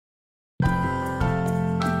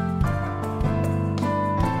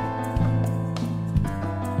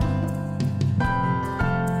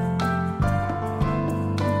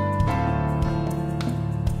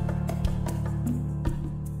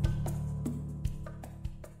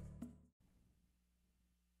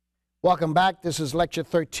Welcome back. This is Lecture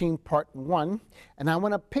 13, Part 1. And I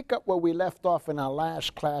want to pick up where we left off in our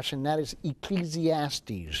last class, and that is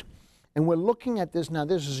Ecclesiastes. And we're looking at this now.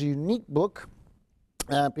 This is a unique book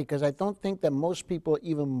because I don't think that most people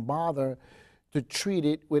even bother to treat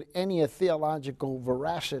it with any theological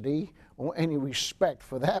veracity or any respect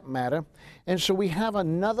for that matter. And so we have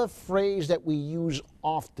another phrase that we use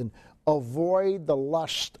often: avoid the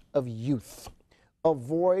lust of youth.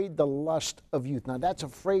 Avoid the lust of youth. Now, that's a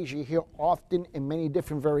phrase you hear often in many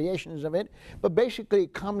different variations of it, but basically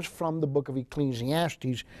it comes from the book of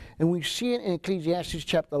Ecclesiastes, and we see it in Ecclesiastes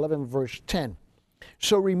chapter 11, verse 10.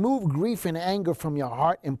 So remove grief and anger from your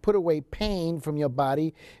heart and put away pain from your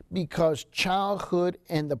body, because childhood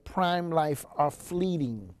and the prime life are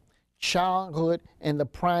fleeting. Childhood and the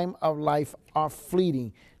prime of life are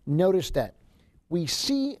fleeting. Notice that. We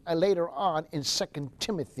see later on in 2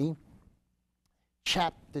 Timothy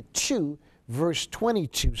chapter 2, verse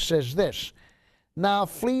 22 says this: Now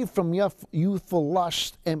flee from your youthful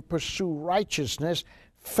lust and pursue righteousness,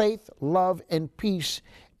 faith, love, and peace,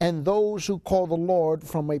 and those who call the Lord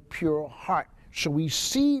from a pure heart. So we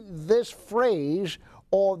see this phrase,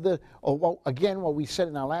 again, what we said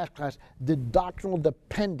in our last class, the doctrinal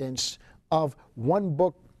dependence of one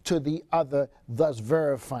book to the other, thus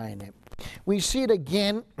verifying it. We see it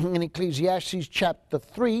again in Ecclesiastes chapter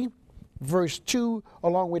 3, verse 2,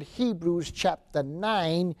 along with Hebrews chapter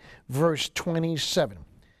 9, verse 27.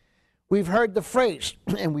 We've heard the phrase,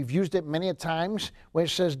 and we've used it many a times, where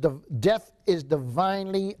it says, death is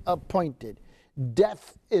divinely appointed.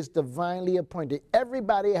 Death is divinely appointed.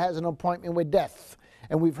 Everybody has an appointment with death.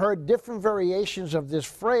 And we've heard different variations of this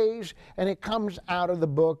phrase, and it comes out of the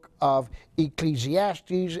book of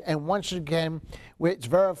Ecclesiastes. And once again, it's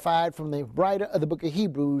verified from the writer of the book of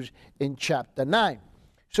Hebrews in chapter 9.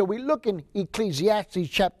 So we look in Ecclesiastes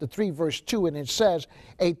chapter 3, verse 2, and it says,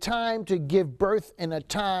 a time to give birth and a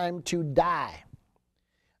time to die,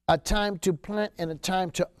 a time to plant and a time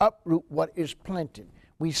to uproot what is planted.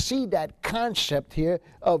 We see that concept here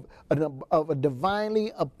of a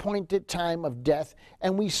divinely appointed time of death,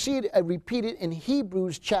 and we see it repeated in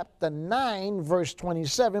Hebrews chapter 9, verse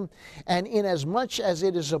 27, and inasmuch as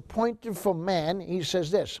it is appointed for man, he says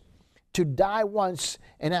this, to die once,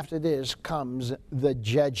 and after this comes the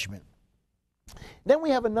judgment. Then we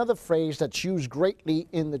have another phrase that's used greatly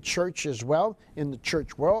in the church as well, in the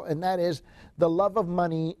church world, and that is, the love of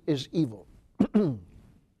money is evil.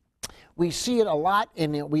 We see it a lot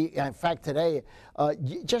in fact, today,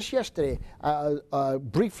 just yesterday,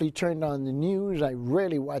 briefly turned on the news. I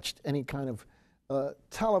rarely watched any kind of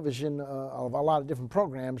television of a lot of different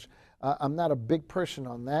programs. I'm not a big person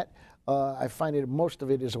on that. I find most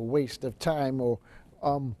of it is a waste of time,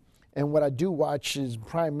 and what I do watch is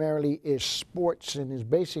primarily sports, and is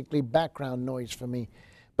basically background noise for me.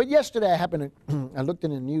 But yesterday I looked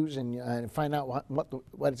in the news and find out what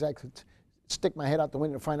exactly, stick my head out the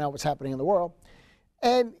window to find out what's happening in the world.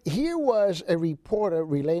 And here was a reporter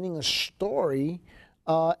relating a story,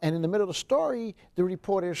 and in the middle of the story, the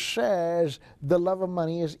reporter says the love of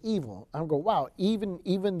money is evil. I'm going, wow, even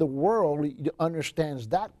the world understands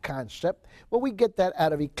that concept. Well, we get that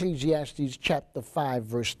out of Ecclesiastes chapter 5,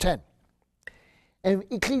 verse 10. And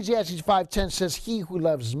Ecclesiastes 5:10 says, he who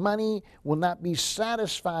loves money will not be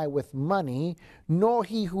satisfied with money, nor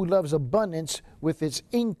he who loves abundance with its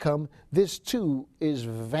income. This too is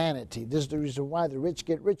vanity. This is the reason why the rich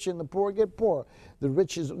get richer and the poor get poor. The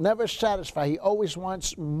rich is never satisfied. He always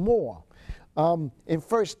wants more. In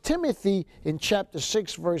 1 Timothy, in chapter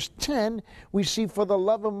 6, verse 10, we see, for the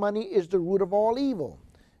love of money is the root of all evil.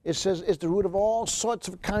 It says it's the root of all sorts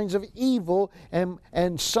of kinds of evil,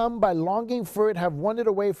 and some, by longing for it, have wandered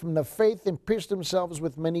away from the faith and pierced themselves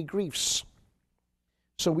with many griefs.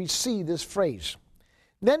 So we see this phrase.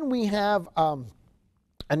 Then we have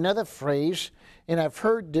another phrase, and I've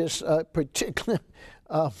heard this particular,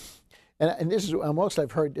 and this is most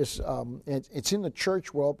I've heard this, it's in the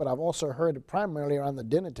church world, but I've also heard it primarily around the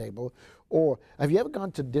dinner table. Or have you ever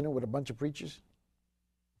gone to dinner with a bunch of preachers?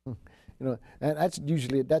 You know, and that's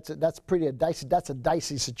usually that's a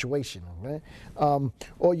dicey situation, right?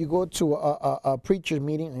 Or you go to a preacher's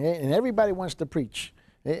meeting and everybody wants to preach.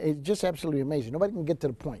 It's just absolutely amazing. Nobody can get to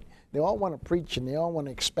the point. They all want to preach and they all want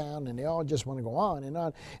to expound and they all just want to go on and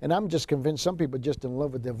on. And I'm just convinced some people are just in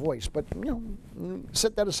love with their voice. But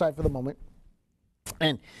set that aside for the moment.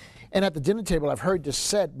 And at the dinner table, I've heard this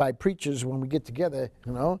said by preachers when we get together.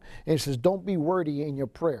 And it says, "Don't be wordy in your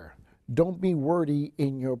prayer." Don't be wordy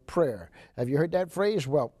in your prayer. Have you heard that phrase?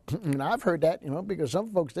 Well, I've heard that, because some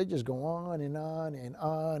folks, they just go on and on and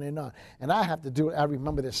on and on. And I have to do it. I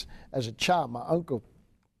remember this as a child. My uncle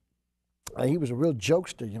He was a real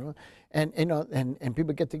jokester, you know. And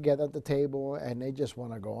people get together at the table and they just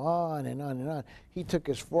want to go on and on and on. He took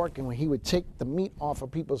his fork, and when he would take the meat off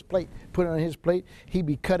of people's plate, put it on his plate, he'd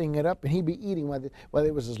be cutting it up and he'd be eating while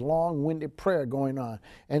there was this long-winded prayer going on.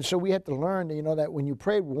 And so we had to learn, you know, that when you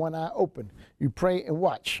pray with one eye open, you pray and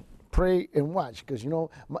watch. Pray and watch, because, you know,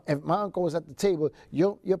 if my uncle was at the table,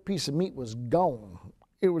 your piece of meat was gone.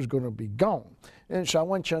 It was going to be gone. And so I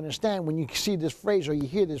want you to understand, when you see this phrase or you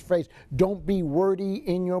hear this phrase, don't be wordy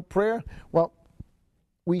in your prayer. Well,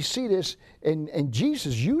 we see this, and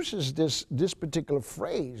Jesus uses this particular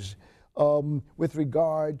phrase with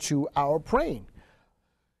regard to our praying.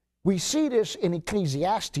 We see this in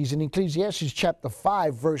Ecclesiastes chapter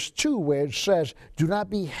 5, verse 2, where it says, do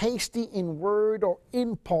not be hasty in word or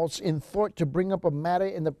impulse in thought to bring up a matter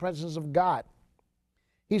in the presence of God.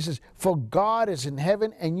 He says, for God is in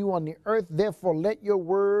heaven and you on the earth, therefore let your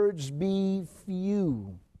words be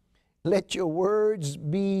few. Let your words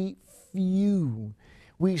be few.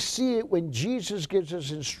 We see it when Jesus gives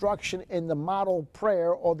us instruction in the model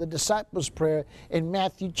prayer or the disciples' prayer in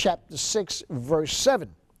Matthew chapter 6, verse 7.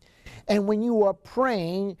 And when you are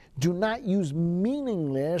praying, do not use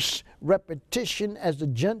meaningless repetition as the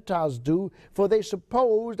Gentiles do, for they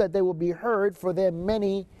suppose that they will be heard for their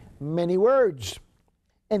many, many words.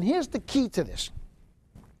 And here's the key to this.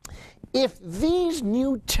 If these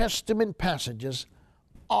New Testament passages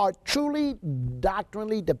are truly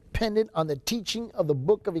doctrinally dependent on the teaching of the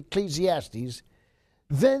book of Ecclesiastes,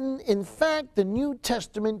 then in fact the New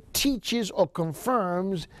Testament teaches or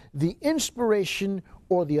confirms the inspiration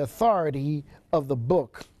or the authority of the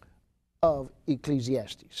book of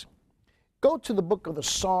Ecclesiastes. Go to the book of the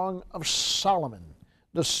Song of Solomon.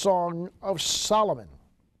 The Song of Solomon.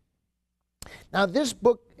 Now, this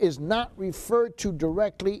book is not referred to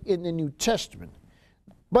directly in the New Testament,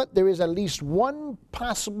 but there is at least one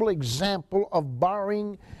possible example of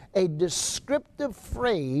borrowing a descriptive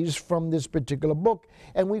phrase from this particular book,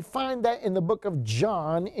 and we find that in the book of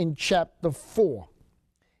John in chapter 4,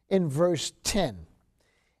 in verse 10.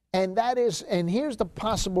 And that is, and here's the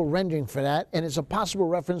possible rendering for that, and it's a possible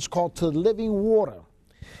reference called to living water.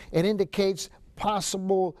 It indicates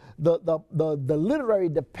possible, the literary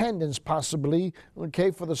dependence possibly, okay,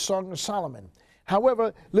 for the Song of Solomon.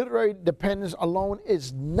 However, literary dependence alone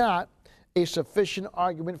is not a sufficient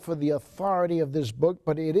argument for the authority of this book,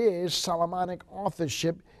 but it is Solomonic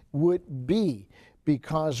authorship would be,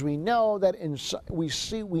 because we know that in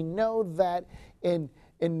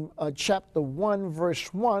chapter 1,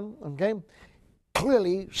 verse 1, okay,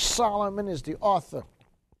 clearly Solomon is the author.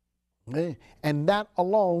 Okay? And that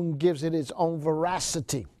alone gives it its own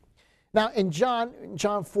veracity. Now in John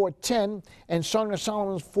 4:10 and Song of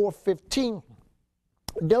Solomon 4:15,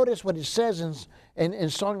 notice what it says in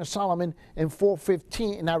Song of Solomon in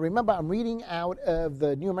 4:15. And now remember, I'm reading out of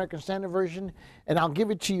the New American Standard Version, and I'll give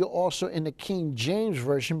it to you also in the King James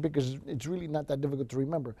Version because it's really not that difficult to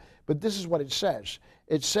remember. But this is what it says.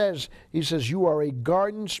 It says, he says, you are a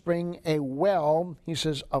garden spring, a well, he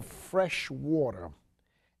says, of fresh water,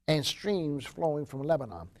 and streams flowing from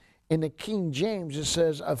Lebanon. In the King James, it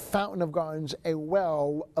says, a fountain of gardens, a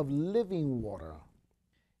well of living water,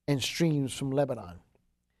 and streams from Lebanon.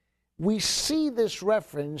 We see this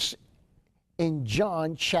reference in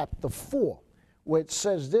John chapter 4, where it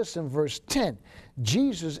says this in verse 10.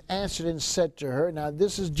 Jesus answered and said to her, now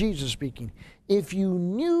this is Jesus speaking, if you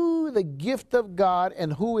knew the gift of God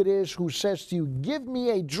and who it is who says to you, give me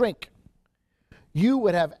a drink, you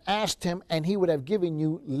would have asked him and he would have given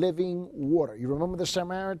you living water. You remember the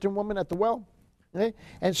Samaritan woman at the well? Okay?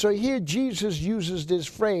 And so here Jesus uses this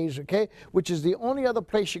phrase, okay, which is the only other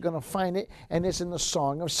place you're going to find it, and it's in the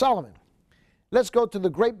Song of Solomon. Let's go to the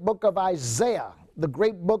great book of Isaiah, the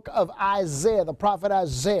great book of Isaiah, the prophet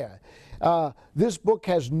Isaiah. This book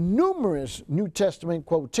has numerous New Testament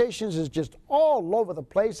quotations. It's just all over the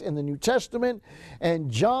place in the New Testament.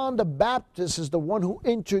 And John the Baptist is the one who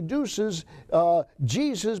introduces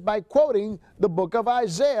Jesus by quoting the book of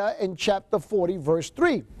Isaiah in chapter 40, verse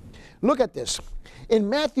 3. Look at this. In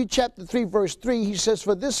Matthew chapter 3, verse 3, he says,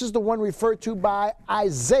 for this is the one referred to by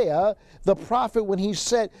Isaiah, the prophet, when he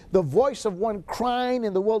said, the voice of one crying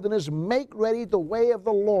in the wilderness, make ready the way of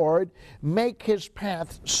the Lord, make his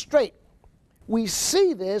path straight. We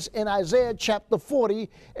see this in Isaiah chapter 40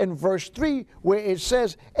 and verse 3, where it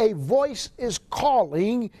says, a voice is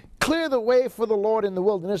calling, clear the way for the Lord in the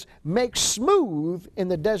wilderness, make smooth in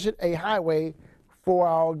the desert a highway for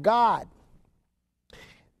our God.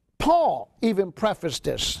 Paul even prefaced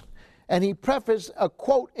this, And he prefaced a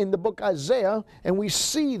quote in the book Isaiah, and we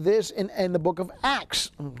see this in the book of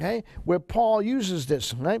Acts, okay, where Paul uses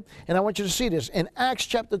this, right? And I want you to see this. In Acts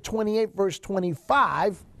chapter 28, verse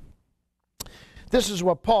 25, this is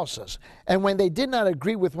what Paul says. And when they did not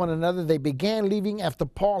agree with one another, they began leaving after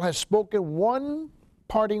Paul had spoken one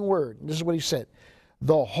parting word. This is what he said.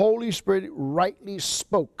 The Holy Spirit rightly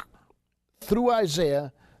spoke through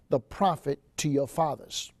Isaiah the prophet to your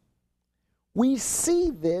fathers. We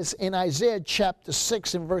see this in Isaiah chapter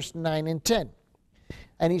 6 and verse 9 and 10.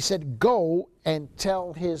 And he said, go and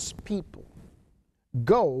tell his people.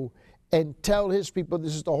 Go and tell his people.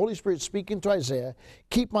 This is the Holy Spirit speaking to Isaiah.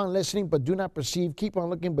 Keep on listening, but do not perceive. Keep on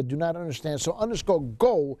looking, but do not understand. So underscore,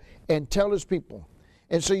 go and tell his people.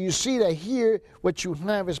 And so you see that here what you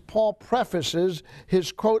have is Paul prefaces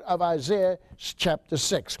his quote of Isaiah chapter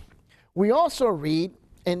 6. We also read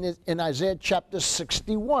in Isaiah chapter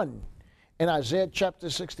 61. In Isaiah chapter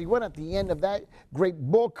 61, at the end of that great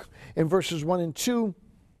book, in verses 1 and 2,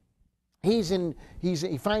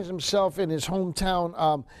 he finds himself in his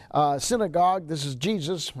hometown synagogue. This is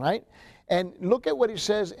Jesus, right? And look at what he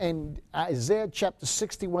says in Isaiah chapter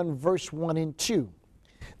 61, verse 1 and 2.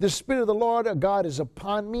 The Spirit of the Lord of God is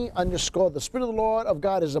upon me, underscore, the Spirit of the Lord of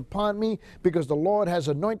God is upon me, because the Lord has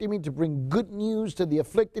anointed me to bring good news to the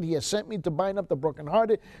afflicted. He has sent me to bind up the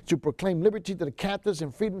brokenhearted, to proclaim liberty to the captives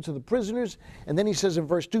and freedom to the prisoners. And then he says in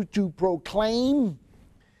verse 2, to proclaim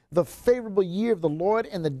the favorable year of the Lord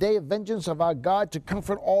and the day of vengeance of our God, to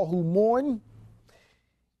comfort all who mourn.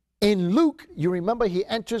 In Luke, you remember he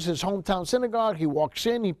enters his hometown synagogue, he walks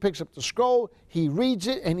in, he picks up the scroll, he reads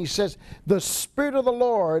it, and he says, the Spirit of the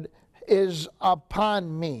Lord is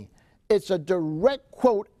upon me. It's a direct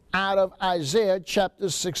quote out of Isaiah chapter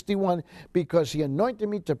 61, because he anointed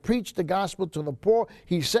me to preach the gospel to the poor.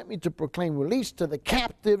 He sent me to proclaim release to the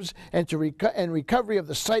captives and to recovery of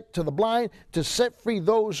the sight to the blind, to set free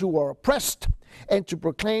those who are oppressed, and to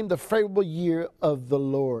proclaim the favorable year of the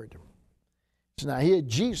Lord. So now here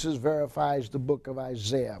Jesus verifies the book of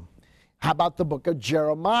Isaiah. How about the book of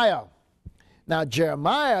Jeremiah? Now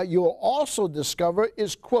Jeremiah, you'll also discover,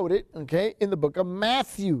 is quoted, okay, in the book of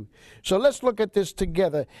Matthew. So let's look at this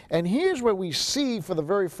together. And here's where we see, for the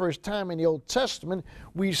very first time in the Old Testament,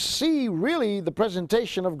 we see really the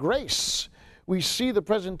presentation of grace. We see the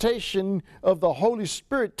presentation of the Holy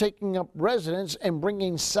Spirit taking up residence and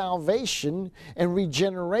bringing salvation and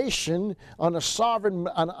regeneration on a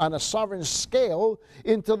sovereign scale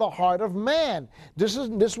into the heart of man. This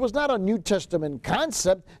was not a New Testament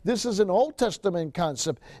concept. This is an Old Testament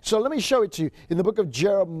concept. So let me show it to you. In the book of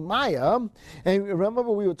Jeremiah, and remember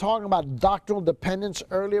we were talking about doctrinal dependence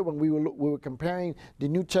earlier when we were comparing the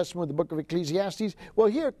New Testament with the book of Ecclesiastes. Well,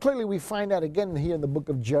 here clearly we find that again here in the book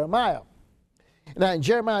of Jeremiah. Now, in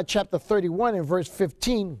Jeremiah chapter 31 and verse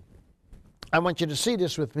 15, I want you to see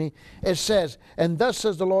this with me. It says, and thus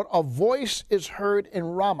says the Lord, a voice is heard in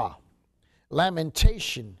Ramah,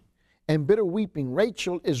 lamentation and bitter weeping.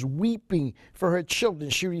 Rachel is weeping for her children.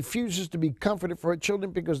 She refuses to be comforted for her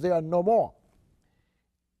children because they are no more.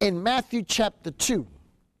 In Matthew chapter 2,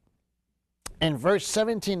 and verse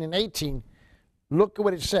 17 and 18, look at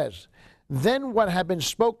what it says. Then what had been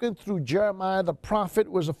spoken through Jeremiah the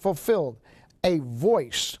prophet was fulfilled. A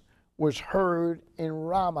voice was heard in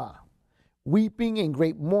Ramah, weeping in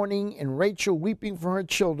great mourning, and Rachel weeping for her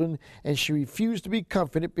children, and she refused to be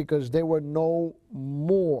comforted because there were no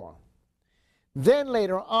more. Then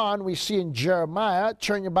later on, we see in Jeremiah,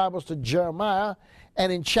 turn your Bibles to Jeremiah,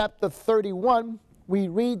 and in chapter 31, we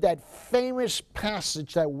read that famous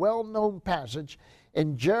passage, that well-known passage,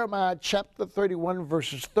 in Jeremiah chapter 31,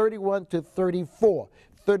 verses 31 to 34.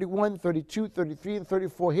 31, 32, 33, and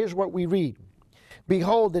 34. Here's what we read.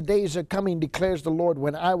 Behold, the days are coming, declares the Lord,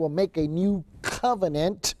 when I will make a new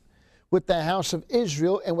covenant with the house of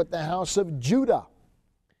Israel and with the house of Judah.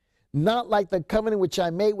 Not like the covenant which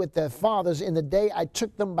I made with their fathers in the day I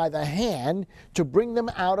took them by the hand to bring them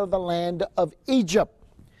out of the land of Egypt.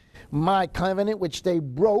 My covenant which they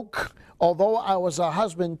broke, although I was a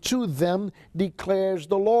husband to them, declares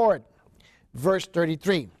the Lord. Verse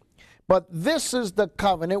 33. But this is the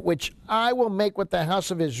covenant which I will make with the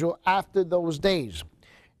house of Israel after those days,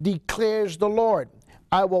 declares the Lord.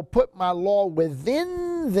 I will put my law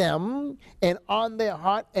within them and on their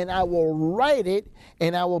heart, and I will write it,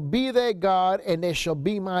 and I will be their God, and they shall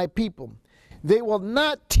be my people. They will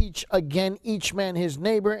not teach again each man his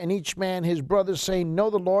neighbor and each man his brother, saying,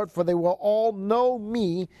 know the Lord, for they will all know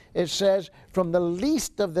me, it says, from the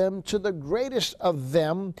least of them to the greatest of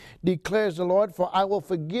them, declares the Lord, for I will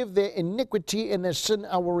forgive their iniquity, and their sin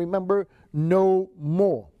I will remember no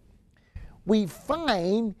more. We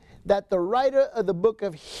find that the writer of the book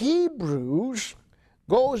of Hebrews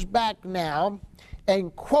goes back now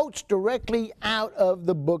and quotes directly out of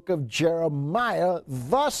the book of Jeremiah,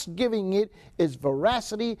 thus giving it its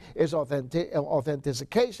veracity, its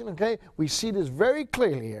authentication, okay? We see this very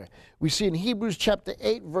clearly here. We see in Hebrews chapter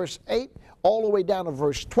 8, verse 8, all the way down to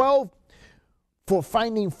verse 12, for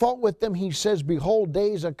finding fault with them, he says, behold,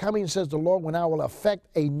 days are coming, says the Lord, when I will effect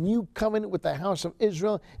a new covenant with the house of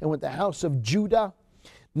Israel and with the house of Judah,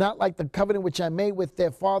 not like the covenant which I made with their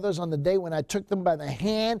fathers on the day when I took them by the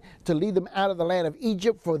hand to lead them out of the land of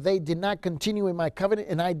Egypt, for they did not continue in my covenant,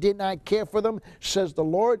 and I did not care for them, says the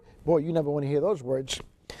Lord. Boy, you never want to hear those words.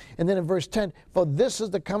 And then in verse 10, for this is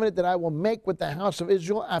the covenant that I will make with the house of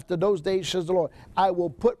Israel after those days, says the Lord. I will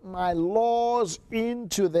put my laws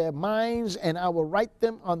into their minds, and I will write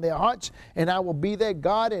them on their hearts, and I will be their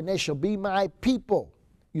God, and they shall be my people.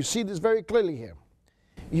 You see this very clearly here.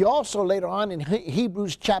 He also later on in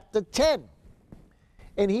Hebrews chapter 10.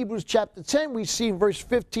 In Hebrews chapter 10, we see in verse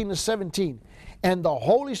 15 to 17, and the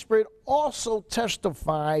Holy Spirit also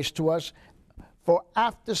testifies to us, for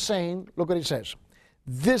after saying, look what he says,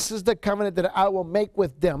 this is the covenant that I will make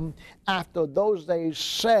with them after those days,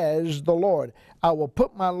 says the Lord. I will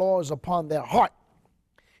put my laws upon their heart.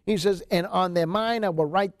 He says, and on their mind I will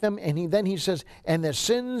write them. And then he says, and their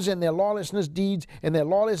sins and their lawlessness deeds and their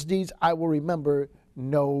lawless deeds I will remember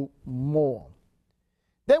no more.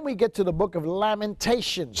 Then we get to the book of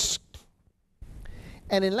Lamentations.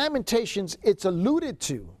 And in Lamentations, it's alluded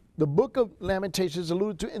to. The book of Lamentations is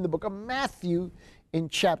alluded to in the book of Matthew in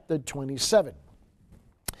chapter 27.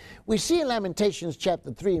 We see in Lamentations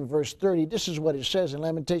chapter 3 and verse 30, this is what it says in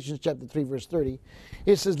Lamentations chapter 3 verse 30.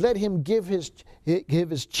 It says, let him give his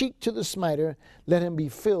cheek to the smiter, let him be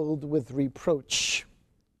filled with reproach.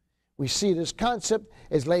 We see this concept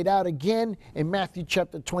is laid out again in Matthew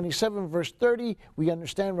chapter 27 verse 30. We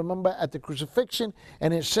understand, remember, at the crucifixion,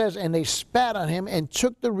 and it says, and they spat on him and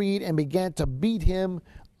took the reed and began to beat him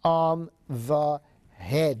on the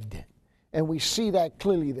head. And we see that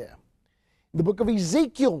clearly there. The book of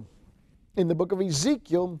Ezekiel. In the book of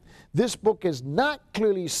Ezekiel, this book is not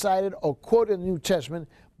clearly cited or quoted in the New Testament,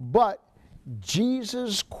 but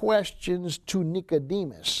Jesus' questions to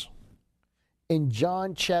Nicodemus in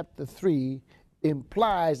John chapter 3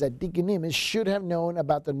 implies that Nicodemus should have known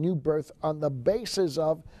about the new birth on the basis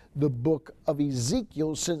of the book of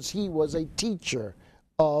Ezekiel, since he was a teacher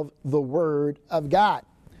of the Word of God.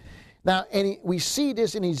 Now, and we see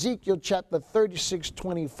this in Ezekiel chapter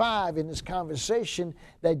 36:25 in this conversation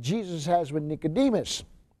that Jesus has with Nicodemus.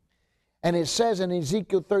 And it says in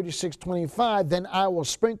Ezekiel 36:25, then I will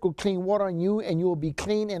sprinkle clean water on you, and you will be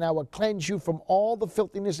clean, and I will cleanse you from all the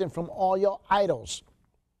filthiness and from all your idols.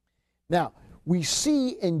 Now, we see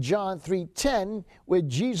in John 3:10 where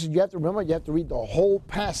Jesus, you have to remember, you have to read the whole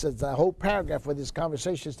passage, the whole paragraph where this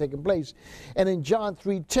conversation is taking place. And in John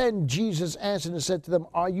 3:10, Jesus answered and said to them,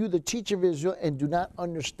 are you the teacher of Israel and do not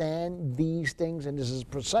understand these things? And this is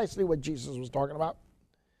precisely what Jesus was talking about.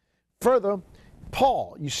 Further,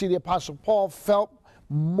 Paul, you see the Apostle Paul felt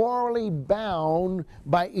morally bound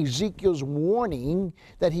by Ezekiel's warning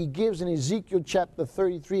that he gives in Ezekiel chapter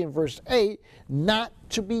 33 and verse 8, not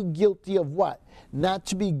to be guilty of what? Not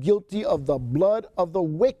to be guilty of the blood of the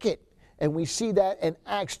wicked. And we see that in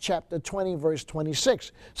Acts chapter 20 verse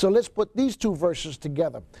 26. So let's put these two verses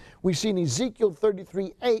together. We see in Ezekiel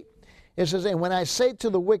 33:8, it says, and when I say to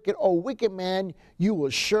the wicked, O wicked man, you will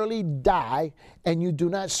surely die, and you do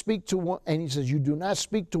not speak to one, and he says, you do not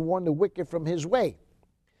speak to warn the wicked from his way.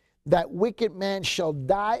 That wicked man shall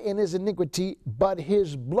die in his iniquity, but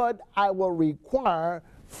his blood I will require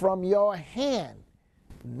from your hand.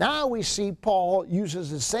 Now we see Paul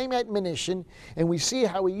uses the same admonition, and we see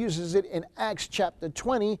how he uses it in Acts chapter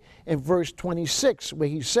 20 and verse 26, where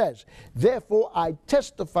he says, therefore I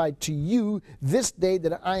testify to you this day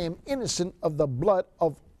that I am innocent of the blood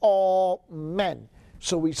of all men.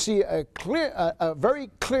 So we see a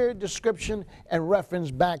very clear description and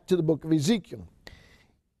reference back to the book of Ezekiel.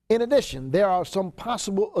 In addition, there are some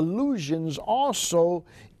possible allusions also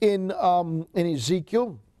in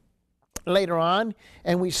Ezekiel later on,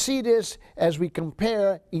 and we see this as we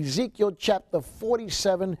compare Ezekiel chapter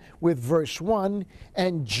 47 with verse 1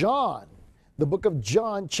 and John, the book of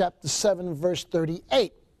John chapter 7 verse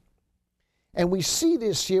 38. And we see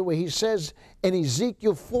this here where he says in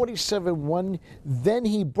Ezekiel 47:1, then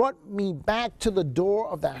he brought me back to the door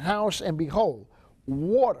of the house, and behold,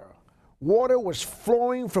 water was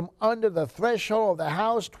flowing from under the threshold of the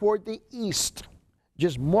house toward the east.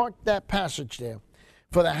 Just mark that passage there.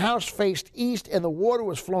 For the house faced east, and the water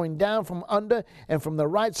was flowing down from under and from the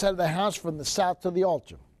right side of the house from the south to the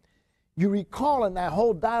altar. You recall in that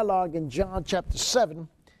whole dialogue in John chapter 7,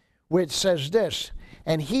 where it says this,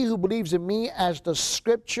 and he who believes in me, as the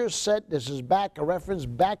scripture said, this is back, a reference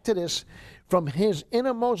back to this, from his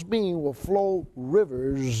innermost being will flow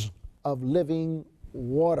rivers of living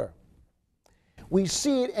water. We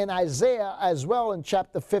see it in Isaiah as well in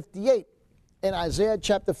chapter 58. In Isaiah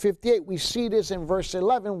chapter 58, we see this in verse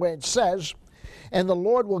 11 where it says, and the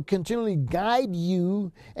Lord will continually guide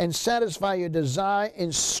you and satisfy your desire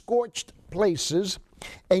in scorched places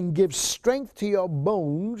and give strength to your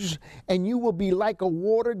bones, and you will be like a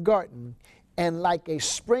watered garden and like a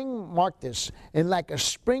spring, mark this, and like a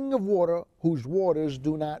spring of water whose waters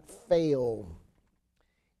do not fail.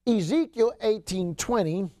 Ezekiel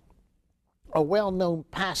 18:20, a well-known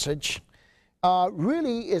passage,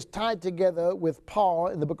 really is tied together with Paul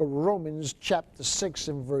in the book of Romans chapter 6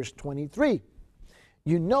 and verse 23.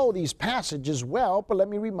 You know these passages well, but let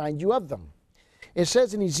me remind you of them. It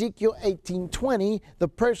says in Ezekiel 18:20, the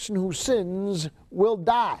person who sins will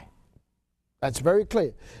die. That's very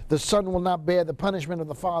clear. The son will not bear the punishment of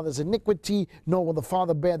the father's iniquity, nor will the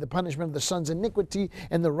father bear the punishment of the son's iniquity,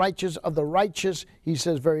 and the righteous of the righteous, he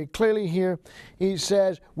says very clearly here, he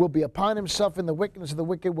says, will be upon himself, and the wickedness of the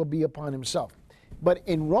wicked will be upon himself. But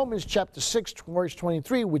in Romans chapter 6, verse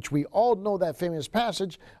 23, which we all know that famous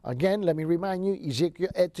passage, again, let me remind you, Ezekiel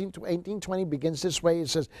 18:20 begins this way. It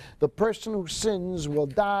says, the person who sins will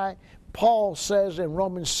die. Paul says in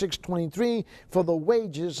Romans 6:23, for the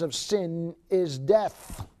wages of sin is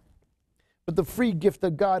death. But the free gift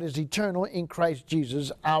of God is eternal in Christ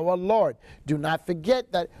Jesus our Lord. Do not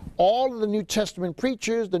forget that all of the New Testament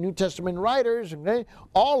preachers, the New Testament writers, okay,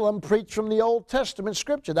 all of them preach from the Old Testament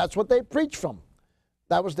scripture. That's what they preach from.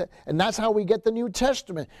 And that's how we get the New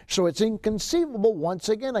Testament. So it's inconceivable, once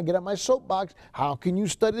again, I get on my soapbox, how can you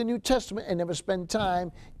study the New Testament and never spend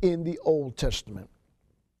time in the Old Testament?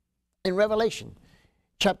 In Revelation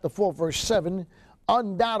chapter 4, verse 7,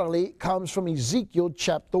 undoubtedly comes from Ezekiel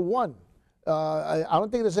chapter 1. I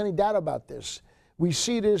don't think there's any doubt about this. We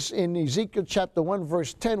see this in Ezekiel chapter 1,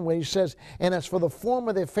 verse 10, where he says, and as for the form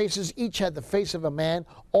of their faces, each had the face of a man.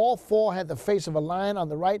 All four had the face of a lion on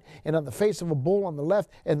the right, and on the face of a bull on the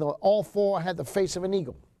left, and all four had the face of an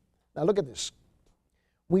eagle. Now look at this.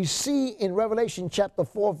 We see in Revelation chapter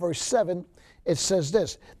 4, verse 7, it says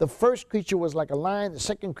this, the first creature was like a lion, the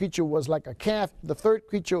second creature was like a calf, the third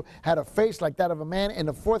creature had a face like that of a man, and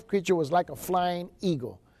the fourth creature was like a flying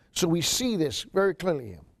eagle. So we see this very clearly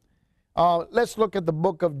here. Let's look at the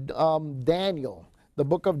book of Daniel, the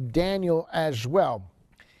book of Daniel as well.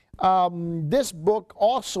 This book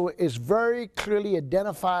also is very clearly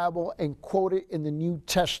identifiable and quoted in the New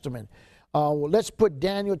Testament. Let's put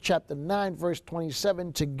Daniel chapter 9, verse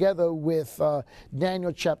 27 together with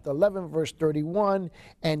Daniel chapter 11, verse 31,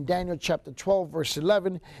 and Daniel chapter 12, verse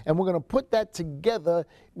 11. And we're going to put that together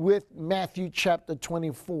with Matthew chapter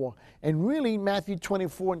 24. And really, Matthew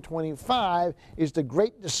 24 and 25 is the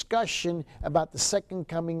great discussion about the second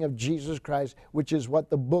coming of Jesus Christ, which is what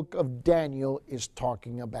the book of Daniel is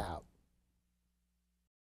talking about.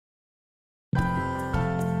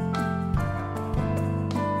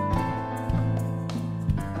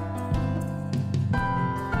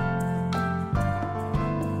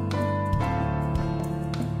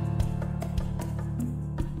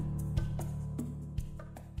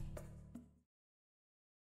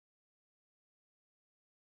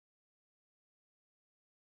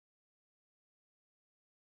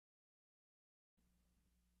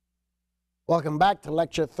 Welcome back to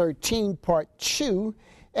Lecture 13, Part 2,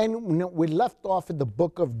 and we left off in the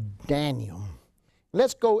book of Daniel.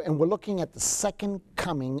 Let's go, and we're looking at the second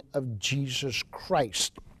coming of Jesus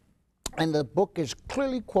Christ. And the book is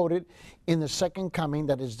clearly quoted in the second coming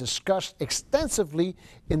that is discussed extensively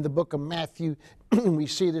in the book of Matthew. We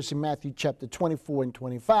see this in Matthew chapter 24 and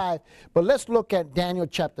 25. But let's look at Daniel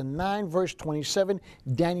chapter 9, verse 27,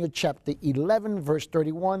 Daniel chapter 11, verse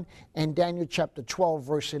 31, and Daniel chapter 12,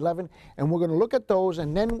 verse 11. And we're going to look at those,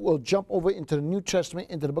 and then we'll jump over into the New Testament,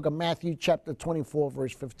 into the book of Matthew chapter 24,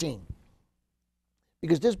 verse 15.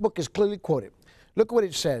 Because this book is clearly quoted. Look what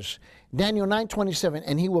it says. Daniel 9:27,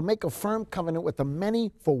 and he will make a firm covenant with the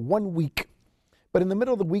many for 1 week. But in the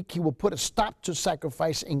middle of the week, he will put a stop to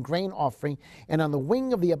sacrifice and grain offering. And on the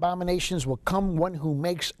wing of the abominations will come one who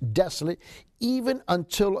makes desolate, even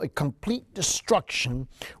until a complete destruction,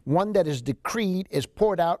 one that is decreed, is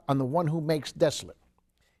poured out on the one who makes desolate.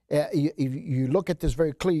 You look at this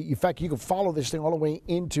very clearly. In fact, you can follow this thing all the way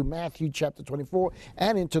into Matthew chapter 24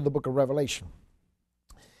 and into the book of Revelation.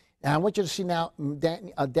 And I want you to see now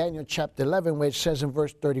Daniel chapter 11, where it says in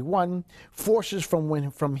verse 31, forces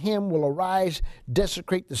from him will arise,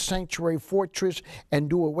 desecrate the sanctuary fortress, and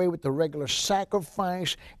do away with the regular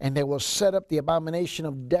sacrifice, and they will set up the abomination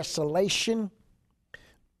of desolation.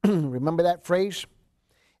 Remember that phrase?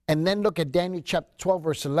 And then look at Daniel chapter 12,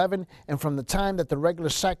 verse 11. And from the time that the regular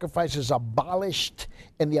sacrifice is abolished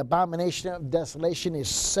and the abomination of desolation is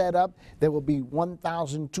set up, there will be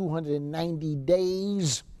 1,290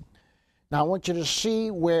 days. Now, I want you to see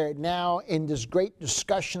where now in this great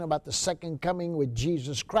discussion about the second coming with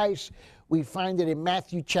Jesus Christ, we find it in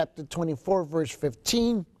Matthew chapter 24, verse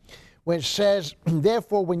 15, where it says,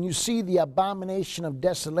 therefore, when you see the abomination of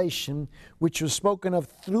desolation, which was spoken of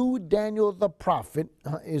through Daniel the prophet,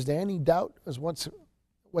 is there any doubt as what's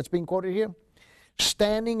being quoted here?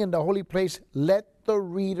 Standing in the holy place, let the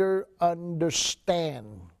reader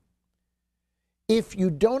understand. If you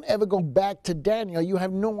don't ever go back to Daniel, you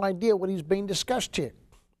have no idea what is being discussed here.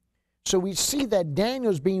 So we see that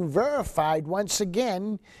Daniel's being verified once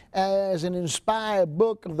again as an inspired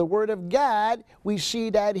book of the Word of God. We see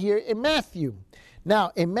that here in Matthew.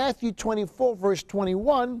 Now, in Matthew 24, verse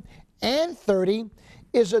 21 and 30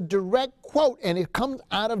 is a direct quote, and it comes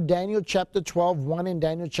out of Daniel chapter 12, 1 and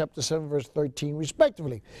Daniel chapter 7, verse 13,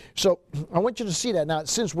 respectively. So I want you to see that. Now,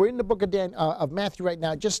 since we're in the book of Matthew right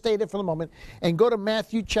now, just stay there for a moment and go to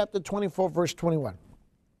Matthew chapter 24, verse 21.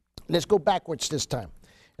 Let's go backwards this time.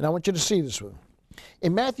 And I want you to see this one.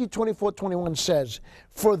 In Matthew 24, 21 says,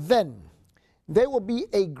 for then there will be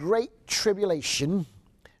a great tribulation,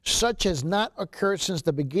 such as not occurred since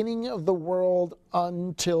the beginning of the world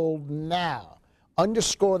until now.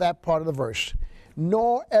 Underscore that part of the verse.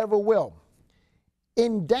 Nor ever will.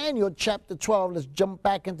 In Daniel chapter 12, let's jump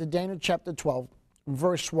back into Daniel chapter 12,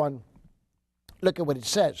 verse 1. Look at what it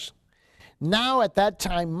says. Now at that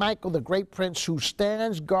time, Michael, the great prince who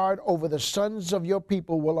stands guard over the sons of your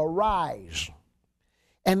people, will arise.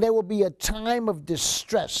 And there will be a time of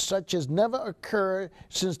distress, such as never occurred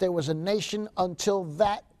since there was a nation until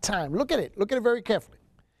that time. Look at it. Look at it very carefully.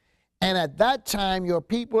 And at that time, your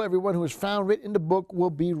people, everyone who is found written in the book, will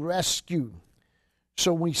be rescued.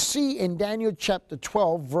 So we see in Daniel chapter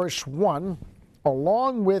 12, verse 1,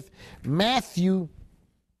 along with Matthew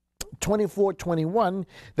 24, 21,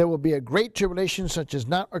 there will be a great tribulation such as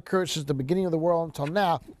not occurred since the beginning of the world until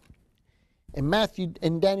now.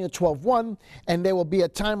 In Daniel 12, 1, and there will be a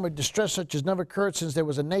time of distress such as never occurred since there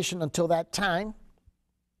was a nation until that time.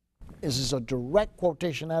 This is a direct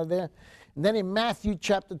quotation out of there. And then in Matthew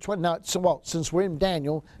chapter 20, now, since we're in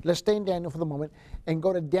Daniel, let's stay in Daniel for the moment and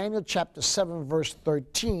go to Daniel chapter 7, verse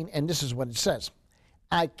 13, and this is what it says.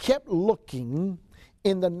 I kept looking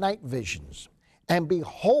in the night visions, and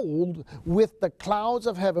behold, with the clouds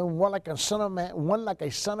of heaven, one like a son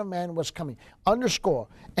of man was coming. Underscore,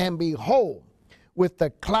 and behold, with the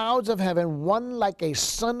clouds of heaven, one like a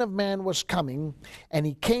son of man was coming, and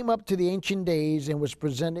he came up to the Ancient Days and was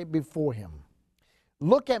presented before him.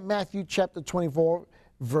 Look at Matthew chapter 24,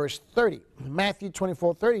 verse 30. Matthew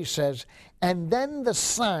 24, 30 says, and then the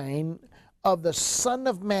sign of the Son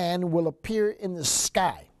of Man will appear in the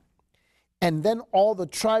sky. And then all the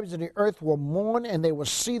tribes of the earth will mourn, and they will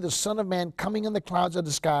see the Son of Man coming in the clouds of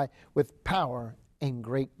the sky with power and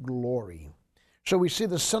great glory. So we see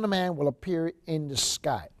the Son of Man will appear in the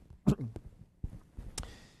sky.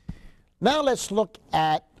 Now let's look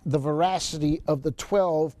at the veracity of the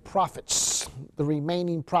 12 prophets, the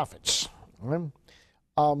remaining prophets.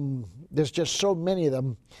 There's just so many of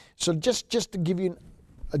them. So just to give you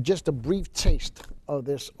just a brief taste of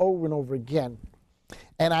this over and over again,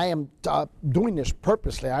 and I am doing this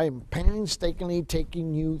purposely. I am painstakingly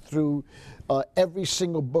taking you through every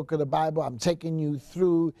single book of the Bible. I'm taking you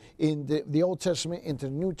through in the Old Testament into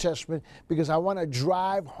the New Testament because I want to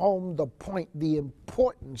drive home the point, the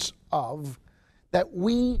importance of that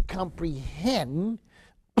we comprehend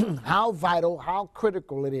how vital, how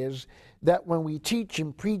critical it is that when we teach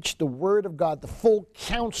and preach the Word of God, the full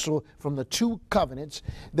counsel from the two covenants,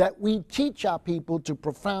 that we teach our people to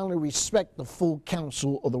profoundly respect the full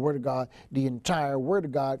counsel of the Word of God, the entire Word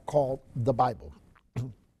of God called the Bible.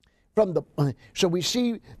 So we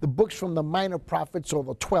see the books from the minor prophets, or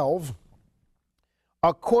the 12,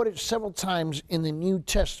 are quoted several times in the New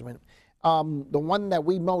Testament. The one that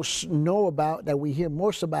we most know about, that we hear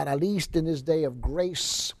most about, at least in this day of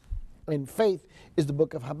grace and faith, is the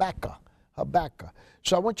book of Habakkuk.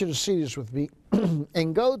 So I want you to see this with me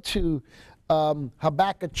and go to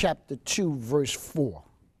Habakkuk chapter 2, verse 4.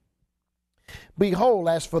 Behold,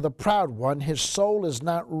 as for the proud one, his soul is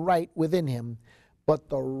not right within him, but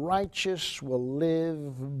the righteous will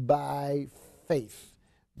live by faith.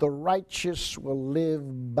 the righteous will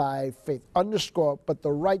live by faith. Underscore, but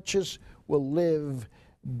the righteous will live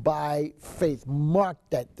by faith. Mark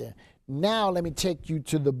that there. Now let me take you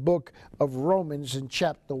to the book of Romans in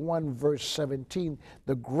chapter 1, verse 17,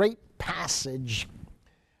 the great passage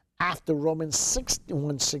after Romans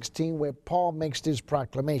 1:16, where Paul makes this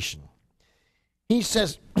proclamation. He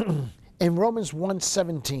says in Romans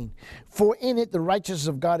 1:17, for in it the righteousness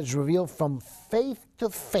of God is revealed from faith to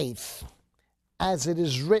faith, as it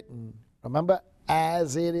is written. Remember,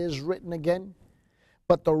 as it is written again.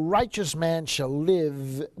 But the righteous man shall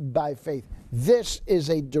live by faith. This is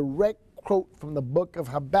a direct quote from the book of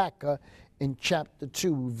Habakkuk in chapter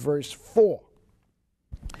 2, verse 4.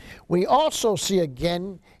 We also see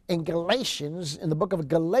again in Galatians, in the book of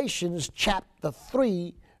Galatians, chapter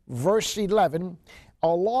 3, verse 11,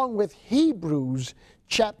 along with Hebrews,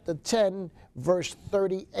 chapter 10, verse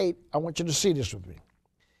 38. I want you to see this with me.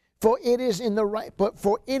 For in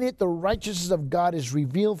it the righteousness of God is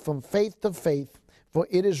revealed from faith to faith. For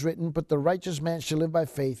it is written, but the righteous man shall live by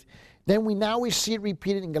faith. Then we see it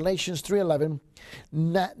repeated in Galatians 3:11.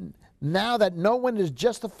 Now that no one is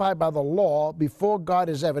justified by the law before God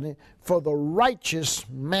is evident, for the righteous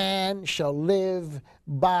man shall live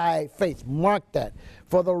by faith. Mark that.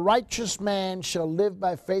 For the righteous man shall live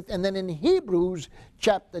by faith. And then in Hebrews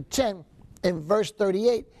chapter 10, in verse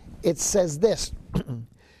 38, it says this.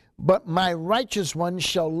 But my righteous one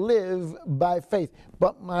shall live by faith.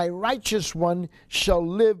 But my righteous one shall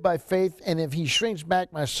live by faith, and if he shrinks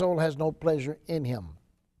back, my soul has no pleasure in him.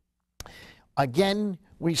 Again,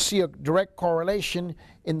 we see a direct correlation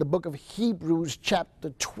in the book of Hebrews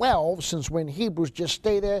chapter 12. Since we're in Hebrews, just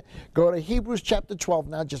stay there. Go to Hebrews chapter 12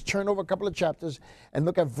 now. Just turn over a couple of chapters and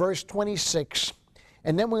look at verse 26.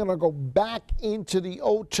 And then we're going to go back into the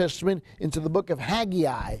Old Testament, into the book of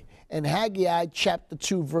Haggai. And Haggai chapter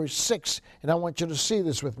 2, verse 6. And I want you to see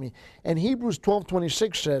this with me. And Hebrews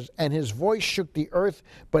 12:26 says, and his voice shook the earth,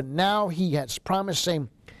 but now he has promised, saying,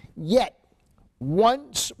 yet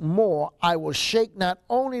once more I will shake not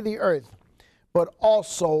only the earth, but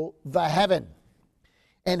also the heaven.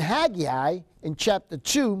 And Haggai in chapter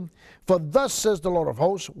 2, for thus says the Lord of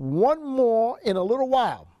hosts, one more in a little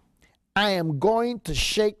while, I am going to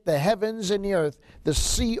shake the heavens and the earth, the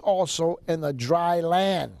sea also, and the dry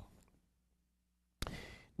land.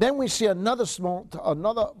 Then we see another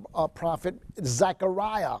prophet,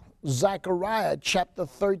 Zechariah. Zechariah chapter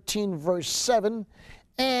 13, verse 7,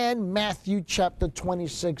 and Matthew chapter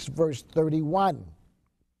 26, verse 31.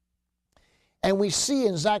 And we see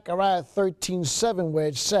in Zechariah 13:7 where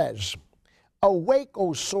it says, awake,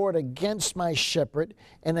 O sword, against my shepherd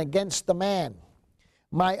and against the man,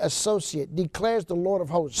 my associate, declares the Lord of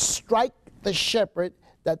hosts. Strike the shepherd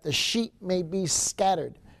that the sheep may be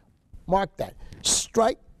scattered. Mark that.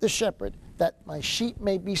 Strike the shepherd that my sheep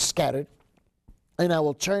may be scattered, and I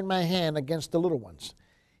will turn my hand against the little ones.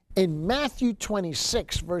 In Matthew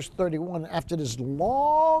 26, verse 31, after this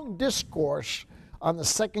long discourse on the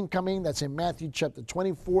second coming, that's in Matthew chapter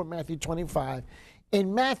 24, Matthew 25,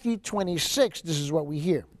 in Matthew 26, this is what we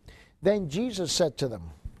hear. Then Jesus said to them,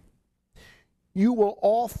 you will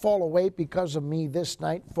all fall away because of me this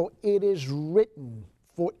night, for it is written.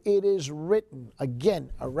 For it is written,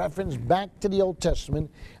 again, a reference back to the Old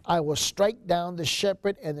Testament, I will strike down the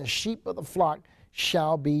shepherd, and the sheep of the flock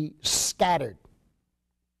shall be scattered.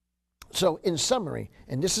 So in summary,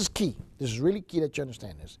 and this is key, this is really key that you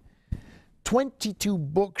understand this, 22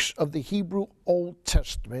 books of the Hebrew Old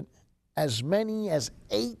Testament, as many as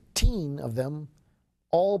 18 of them,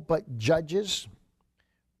 all but Judges,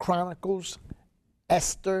 Chronicles,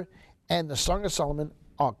 Esther, and the Song of Solomon,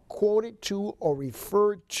 are quoted to or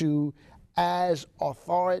referred to as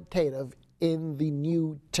authoritative in the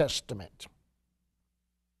New Testament.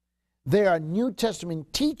 There are New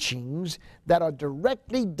Testament teachings that are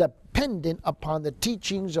directly dependent upon the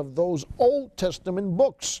teachings of those Old Testament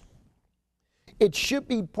books. It should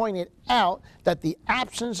be pointed out that the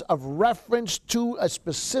absence of reference to a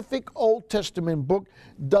specific Old Testament book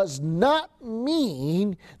does not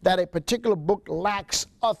mean that a particular book lacks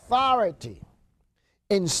authority.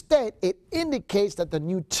 Instead, it indicates that the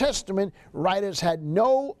New Testament writers had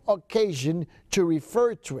no occasion to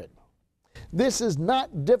refer to it. This is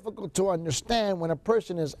not difficult to understand when a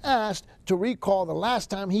person is asked to recall the last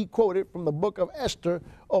time he quoted from the book of Esther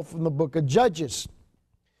or from the book of Judges.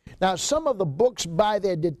 Now, some of the books, by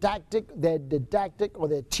their didactic or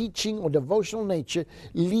their teaching or devotional nature,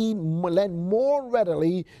 lend more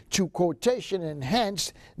readily to quotation, and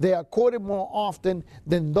hence they are quoted more often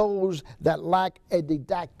than those that lack a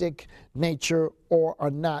didactic nature or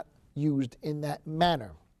are not used in that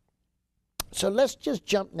manner. So let's just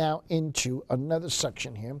jump now into another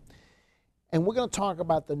section here. And we're going to talk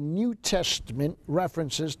about the New Testament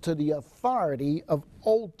references to the authority of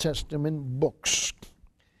Old Testament books.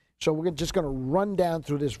 So we're just going to run down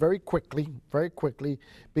through this very quickly,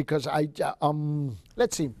 because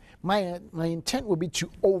let's see, my intent would be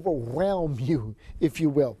to overwhelm you, if you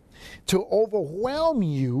will, to overwhelm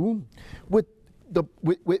you with the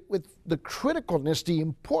criticalness, the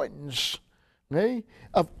importance, okay,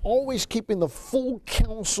 of always keeping the full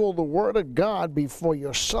counsel of the Word of God before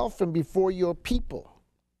yourself and before your people.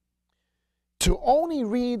 To only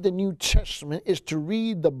read the New Testament is to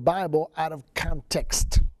read the Bible out of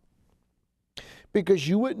context, because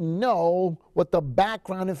you wouldn't know what the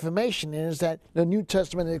background information is that the New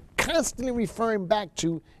Testament is constantly referring back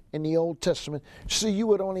to in the Old Testament. So you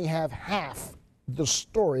would only have half the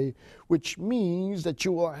story, which means that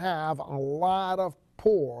you will have a lot of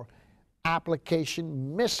poor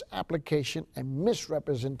application, misapplication, and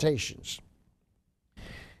misrepresentations.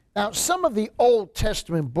 Now, some of the Old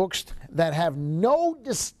Testament books that have no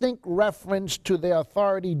distinct reference to their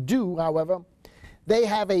authority do, however, they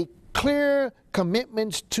have clear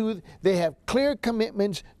commitments to their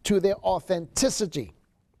authenticity.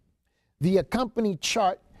 The accompanying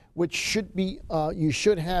chart, which should be you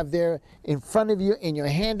should have there in front of you in your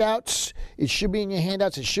handouts. It should be in your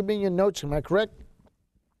handouts. It should be in your notes. Am I correct?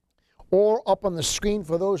 Or up on the screen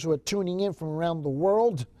for those who are tuning in from around the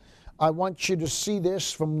world. I want you to see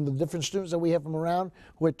this from the different students that we have from around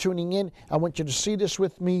who are tuning in. I want you to see this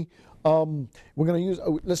with me. We're going to use,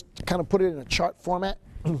 let's kind of put it in a chart format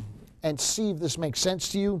and see if this makes sense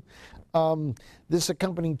to you. This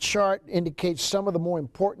accompanying chart indicates some of the more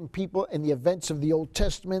important people in the events of the Old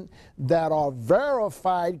Testament that are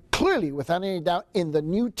verified clearly, without any doubt, in the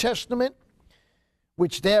New Testament,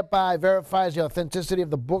 which thereby verifies the authenticity of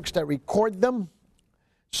the books that record them.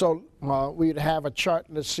 So we would have a chart.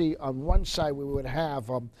 Let's see, on one side we would have,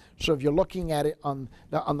 so if you're looking at it on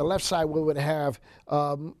the left side, we would have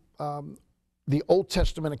the Old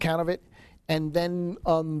Testament account of it. And then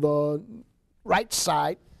on the right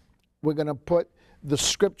side, we're going to put the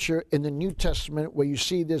scripture in the New Testament where you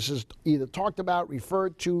see this is either talked about,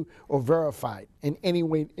 referred to, or verified in any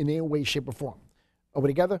way, shape, or form. Are we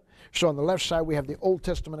together? So on the left side, we have the Old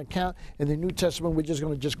Testament account. In the New Testament, we're just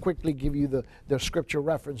going to quickly give you the scripture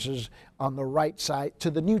references on the right side to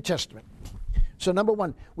the New Testament. So number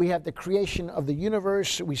one, we have the creation of the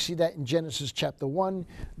universe. We see that in Genesis chapter 1.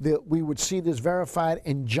 We would see this verified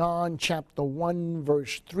in John chapter 1,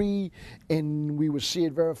 verse 3. And we would see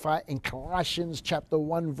it verified in Colossians chapter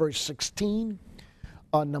 1, verse 16.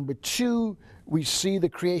 Number two, we see the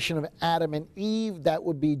creation of Adam and Eve. That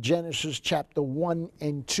would be Genesis chapter 1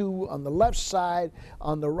 and 2 on the left side.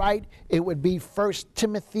 On the right, it would be 1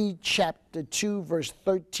 Timothy chapter 2, verse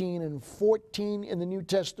 13 and 14 in the New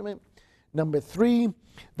Testament. Number three,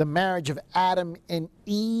 the marriage of Adam and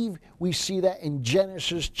Eve. We see that in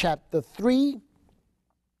Genesis chapter 3.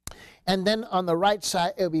 And then on the right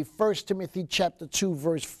side, it'll be 1 Timothy chapter 2,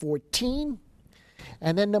 verse 14.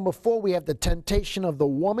 And then number four, we have the temptation of the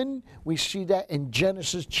woman. We see that in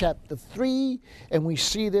Genesis chapter 3. And we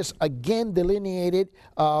see this again delineated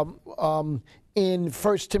in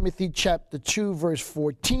 1 Timothy chapter 2, verse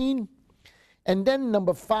 14. And then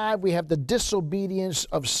number five, we have the disobedience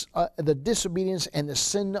and the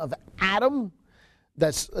sin of Adam.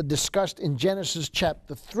 That's discussed in Genesis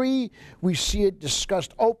chapter 3. We see it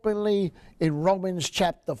discussed openly in Romans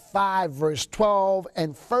chapter 5, verse 12,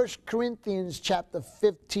 and 1 Corinthians chapter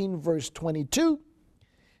 15, verse 22.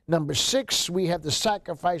 Number six, we have the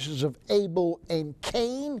sacrifices of Abel and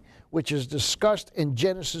Cain, which is discussed in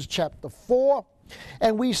Genesis chapter 4.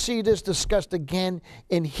 And we see this discussed again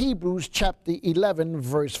in Hebrews chapter 11,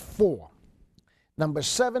 verse 4. Number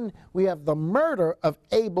seven, we have the murder of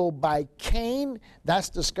Abel by Cain. That's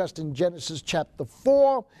discussed in Genesis chapter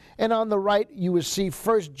 4. And on the right, you will see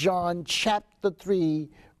 1 John chapter 3,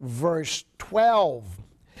 verse 12.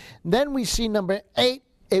 Then we see number 8,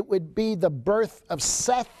 it would be the birth of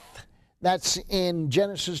Seth. That's in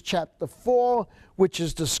Genesis chapter 4, which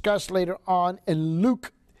is discussed later on in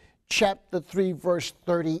Luke chapter 3, verse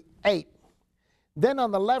 38. Then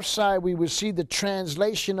on the left side, we will see the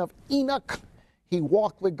translation of Enoch. He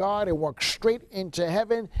walked with God and walked straight into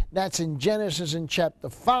heaven. That's in Genesis in chapter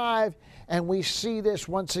 5. And we see this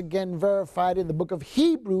once again verified in the book of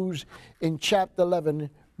Hebrews in chapter 11,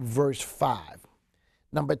 verse 5.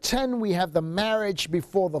 Number 10, we have the marriage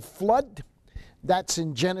before the flood. That's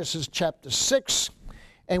in Genesis chapter 6.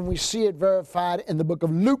 And we see it verified in the book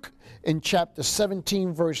of Luke in chapter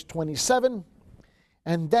 17, verse 27.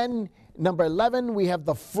 And then Number 11, we have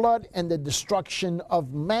the flood and the destruction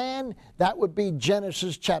of man. That would be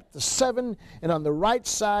Genesis chapter 7. And on the right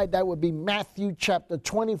side, that would be Matthew chapter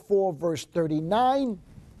 24, verse 39.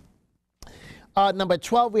 Number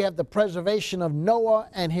 12, we have the preservation of Noah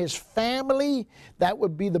and his family. That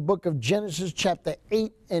would be the book of Genesis chapter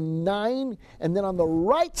 8 and 9. And then on the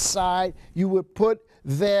right side, you would put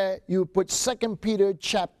 2 Peter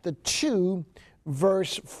chapter 2,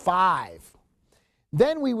 verse 5.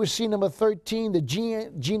 Then we would see number 13, the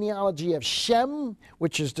genealogy of Shem,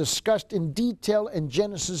 which is discussed in detail in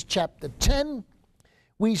Genesis chapter 10.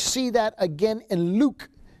 We see that again in Luke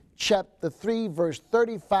chapter 3, verse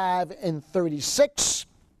 35 and 36.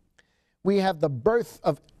 We have the birth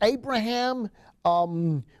of Abraham.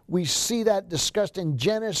 We see that discussed in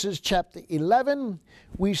Genesis chapter 11.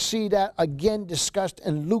 We see that again discussed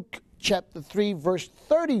in Luke chapter 3, verse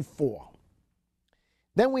 34.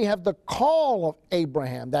 Then we have the call of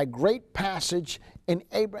Abraham, that great passage in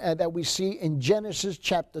Abraham that we see in Genesis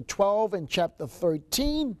chapter 12 and chapter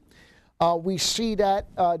 13. We see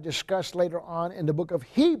that discussed later on in the book of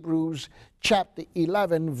Hebrews chapter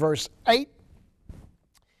 11, verse 8.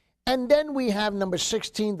 And then we have number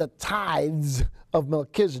 16, the tithes of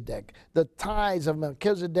Melchizedek. The tithes of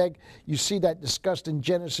Melchizedek, you see that discussed in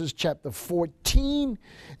Genesis chapter 14.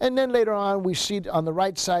 And then later on, we see on the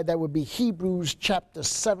right side, that would be Hebrews chapter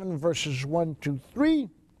 7, verses 1 to 3.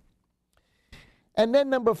 And then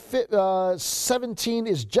number 17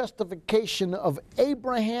 is justification of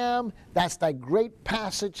Abraham. That's that great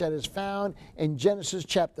passage that is found in Genesis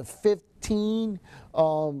chapter 15.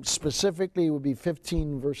 Specifically, it would be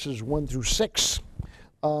 15 verses 1 through 6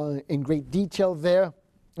 in great detail there.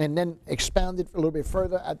 And then expounded a little bit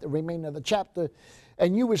further at the remainder of the chapter.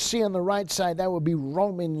 And you would see on the right side, that would be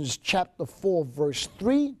Romans chapter 4, verse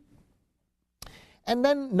 3. And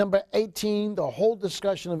then number 18, the whole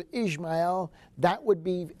discussion of Ishmael, that would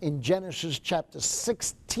be in Genesis chapter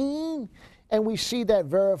 16. And we see that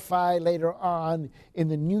verified later on in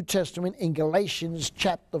the New Testament in Galatians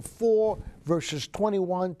chapter 4, verses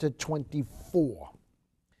 21 to 24.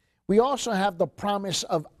 We also have the promise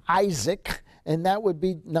of Isaac, and that would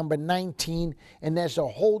be number 19. And there's a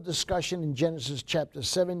whole discussion in Genesis chapter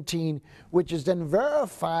 17, which is then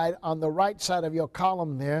verified on the right side of your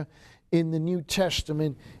column there in the New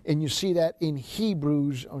Testament, and you see that in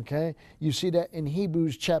Hebrews, okay? You see that in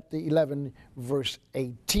Hebrews chapter 11, verse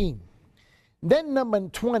 18. Then number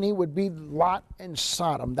 20 would be Lot and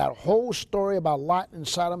Sodom. That whole story about Lot and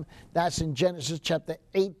Sodom, that's in Genesis chapter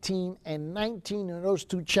 18 and 19 in those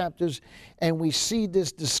two chapters, and we see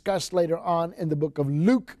this discussed later on in the book of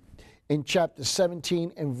Luke in chapter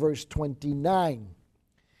 17 and verse 29.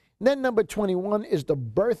 Then number 21 is the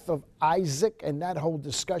birth of Isaac, and that whole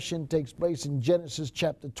discussion takes place in Genesis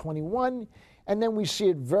chapter 21. And then we see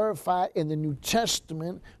it verified in the New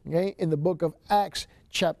Testament, okay, in the book of Acts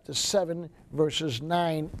chapter 7, verses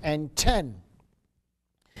 9 and 10.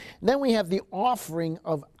 Then we have the offering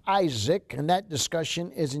of Isaac, and that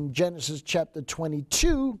discussion is in Genesis chapter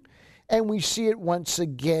 22. And we see it once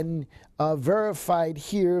again verified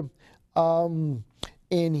here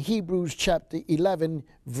in Hebrews chapter 11,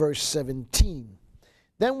 verse 17.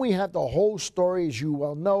 Then we have the whole story, as you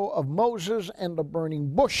well know, of Moses and the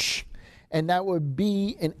burning bush. And that would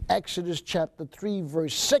be in Exodus chapter 3,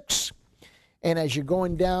 verse 6. And as you're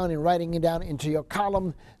going down and writing it down into your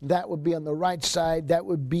column, that would be on the right side. That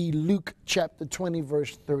would be Luke chapter 20,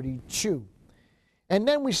 verse 32. And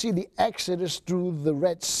then we see the Exodus through the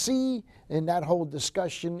Red Sea, and that whole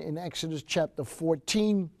discussion in Exodus chapter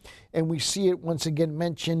 14. And we see it once again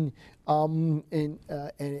mentioned, and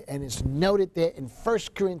it's noted there in 1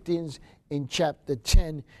 Corinthians in chapter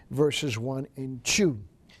 10, verses 1 and 2.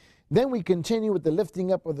 Then we continue with the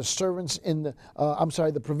lifting up of the servants in the,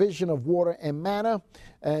 the provision of water and manna,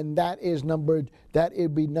 and that is numbered, that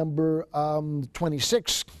would be number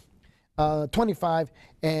 26. 25,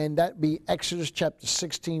 and that be Exodus chapter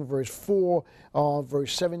 16, verse 4,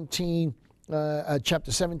 verse 17,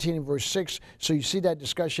 chapter 17 and verse 6. So you see that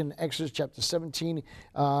discussion in Exodus chapter 17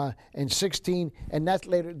 and 16, and that's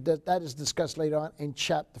later. That is discussed later on in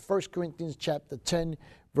 1 Corinthians chapter 10,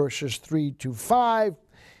 verses 3 to 5.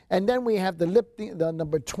 And then we have the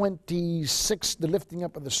number 26, the lifting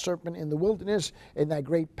up of the serpent in the wilderness, in that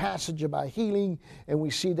great passage about healing, and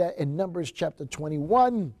we see that in Numbers chapter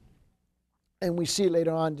 21. And we see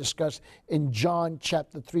later on discussed in John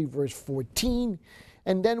chapter 3, verse 14.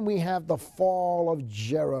 And then we have the fall of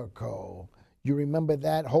Jericho. You remember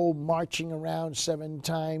that whole marching around 7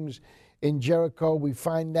 times in Jericho. We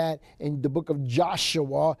find that in the book of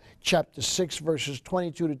Joshua, chapter 6, verses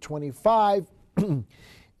 22 to 25.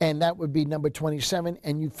 and that would be number 27,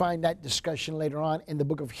 and you find that discussion later on in the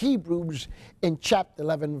book of Hebrews in chapter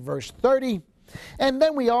 11, verse 30. And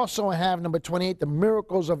then we also have number 28, the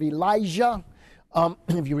miracles of Elijah.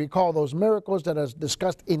 If you recall those miracles that are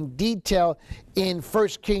discussed in detail in 1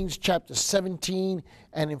 Kings chapter 17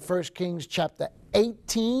 and in 1 Kings chapter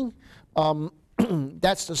 18.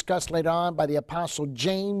 That's discussed later on by the Apostle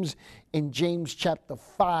James in James chapter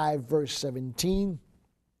 5, verse 17.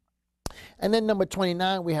 And then number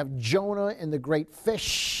 29, we have Jonah and the great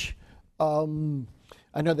fish.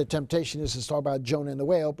 I know the temptation is to talk about Jonah and the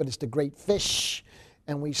whale, but it's the great fish.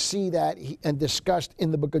 And we see that and discussed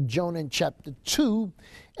in the book of Jonah in chapter 2.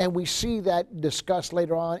 And we see that discussed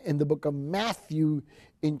later on in the book of Matthew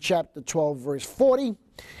in chapter 12, verse 40.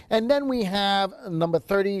 And then we have number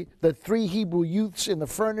 30, the three Hebrew youths in the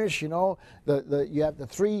furnace. You know, you have the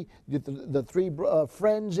three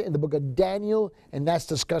friends in the book of Daniel, and that's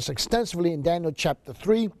discussed extensively in Daniel chapter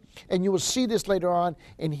 3. And you will see this later on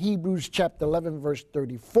in Hebrews chapter 11, verse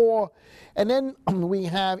 34. And then we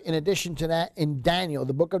have, in addition to that, in Daniel,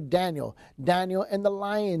 the book of Daniel, Daniel and the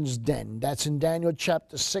lion's den. That's in Daniel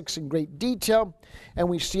chapter 6 in great detail. And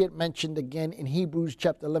we see it mentioned again in Hebrews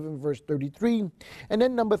chapter 11, verse 33. And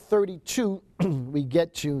then number 32, we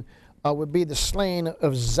get to would be the slaying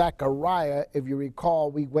of Zechariah. If you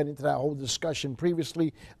recall, we went into that whole discussion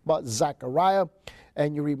previously about Zechariah.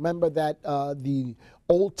 And you remember that the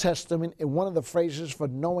Old Testament, and one of the phrases for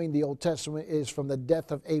knowing the Old Testament is from the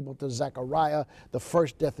death of Abel to Zechariah. The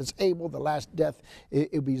first death is Abel, the last death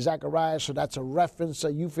it'll be Zechariah. So that's a reference,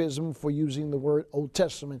 a euphemism for using the word Old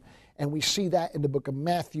Testament. And we see that in the book of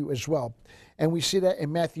Matthew as well. And we see that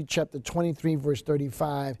in Matthew chapter 23, verse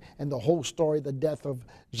 35, and the whole story, the death of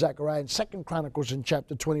Zechariah, and 2 Chronicles in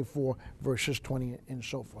chapter 24, verses 20, and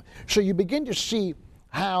so forth. So you begin to see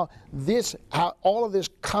how all of this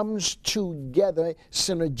comes together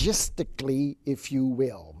synergistically, if you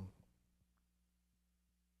will.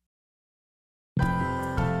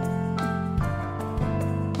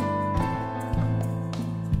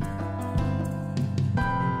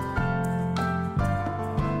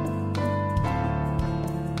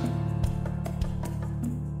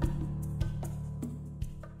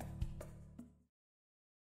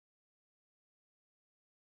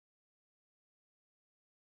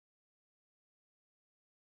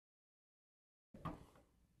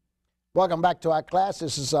 Welcome back to our class.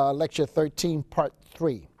 This is lecture 13, part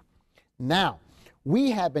 3. Now,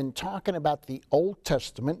 we have been talking about the Old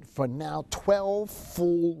Testament for now 12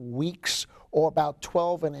 full weeks, or about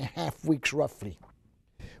 12 and a half weeks roughly.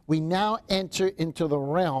 We now enter into the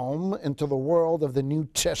realm, into the world of the New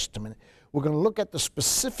Testament. We're going to look at the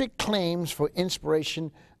specific claims for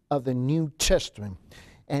inspiration of the New Testament.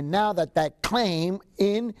 And now that the claim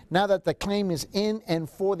is in and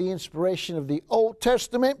for the inspiration of the Old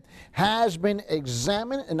Testament has been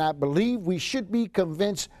examined, and I believe we should be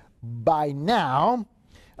convinced by now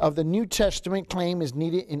of the New Testament claim is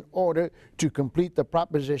needed in order to complete the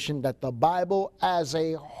proposition that the Bible as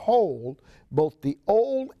a whole, both the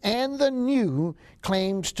Old and the New,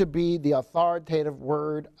 claims to be the authoritative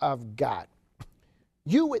Word of God.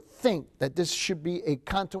 You would think that this should be a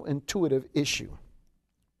counterintuitive issue.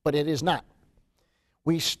 But it is not.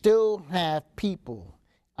 We still have people,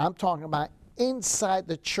 I'm talking about inside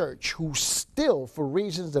the church, who still, for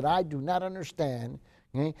reasons that I do not understand,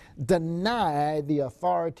 deny the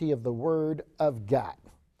authority of the Word of God.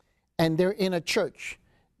 And they're in a church.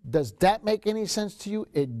 Does that make any sense to you?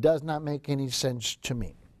 It does not make any sense to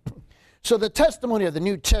me. So the testimony of the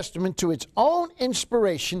New Testament to its own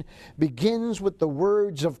inspiration begins with the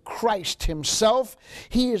words of Christ himself.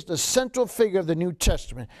 He is the central figure of the New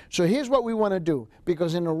Testament. So here's what we want to do,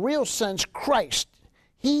 because in a real sense, Christ,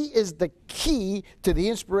 he is the key to the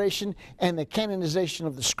inspiration and the canonization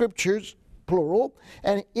of the Scriptures, plural,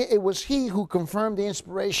 and it was he who confirmed the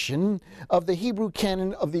inspiration of the Hebrew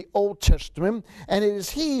canon of the Old Testament, and it is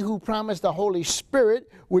he who promised the Holy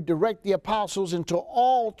Spirit would direct the apostles into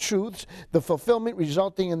all truths, the fulfillment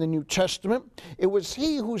resulting in the New Testament. It was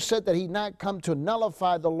he who said that he'd not come to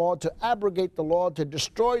nullify the law, to abrogate the law, to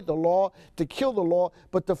destroy the law, to kill the law,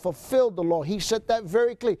 but to fulfill the law. He said that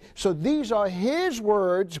very clearly. So these are his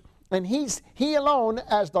words. And he alone,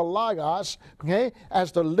 as the Logos,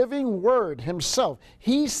 as the living Word himself,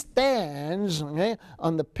 he stands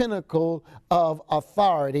on the pinnacle of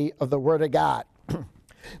authority of the Word of God.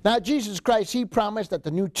 Now, Jesus Christ, he promised that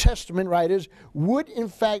the New Testament writers would, in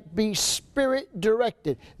fact, be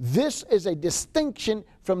Spirit-directed. This is a distinction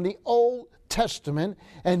from the Old Testament,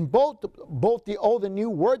 and both the Old and New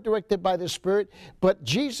were directed by the Spirit, but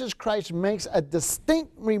Jesus Christ makes a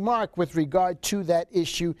distinct remark with regard to that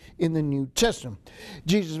issue in the New Testament.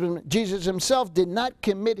 Jesus himself did not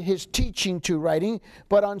commit his teaching to writing,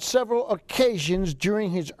 but on several occasions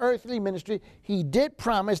during his earthly ministry, he did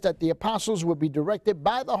promise that the apostles would be directed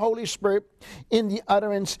by the Holy Spirit in the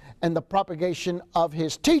utterance and the propagation of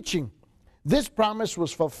his teaching. This promise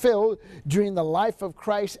was fulfilled during the life of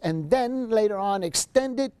Christ and then later on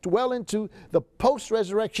extended well into the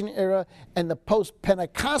post-resurrection era and the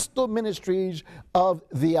post-Pentecostal ministries of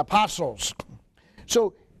the apostles.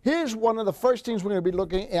 So here's one of the first things we're going to be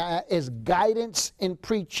looking at is guidance in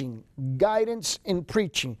preaching. Guidance in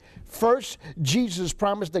preaching. First, Jesus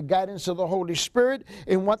promised the guidance of the Holy Spirit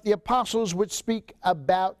in what the apostles would speak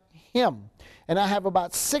about him. And I have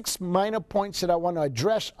about 6 minor points that I want to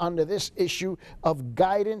address under this issue of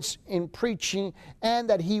guidance in preaching, and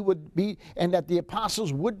that the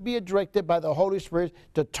apostles would be directed by the Holy Spirit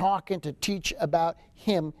to talk and to teach about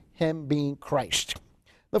him being Christ.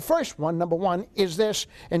 The first one, number one, is this,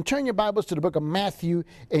 and turn your Bibles to the book of Matthew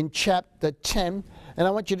in chapter 10, and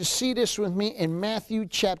I want you to see this with me in Matthew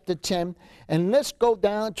chapter 10, and let's go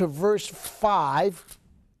down to verse 5,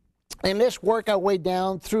 and let's work our way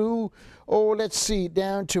down through,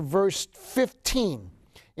 down to verse 15.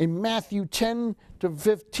 In Matthew 10 to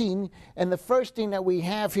 15, and the first thing that we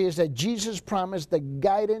have here is that Jesus promised the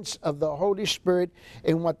guidance of the Holy Spirit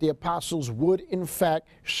in what the apostles would, in fact,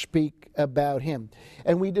 speak about him.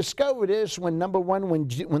 And we discover this when, number one,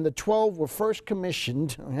 when the 12 were first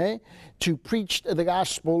commissioned, to preach the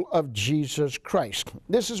gospel of Jesus Christ.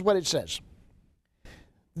 This is what it says.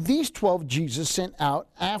 These 12 Jesus sent out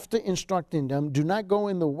after instructing them, do not go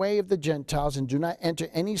in the way of the Gentiles and do not enter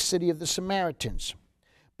any city of the Samaritans,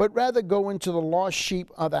 but rather go into the lost sheep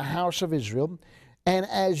of the house of Israel. And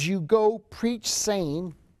as you go, preach,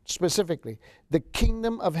 saying, specifically, the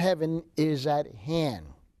kingdom of heaven is at hand.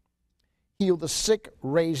 Heal the sick,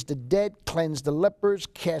 raise the dead, cleanse the lepers,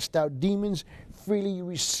 cast out demons. Freely you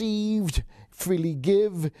received, freely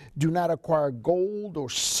give. Do not acquire gold or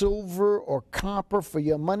silver or copper for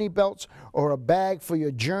your money belts, or a bag for your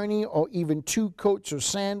journey, or even 2 coats or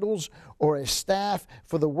sandals, or a staff,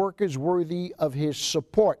 for the work is worthy of his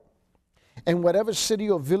support. And whatever city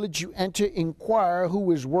or village you enter, inquire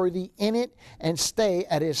who is worthy in it, and stay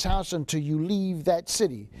at his house until you leave that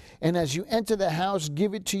city. And as you enter the house,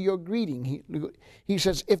 give it to your greeting. He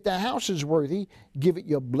says, if the house is worthy, give it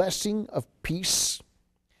your blessing of peace.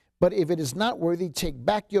 But if it is not worthy, take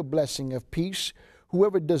back your blessing of peace.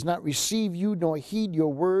 Whoever does not receive you nor heed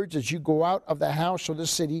your words as you go out of the house or the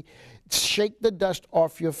city, shake the dust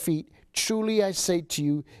off your feet. Truly I say to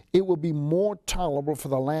you, it will be more tolerable for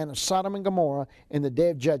the land of Sodom and Gomorrah in the day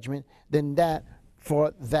of judgment than that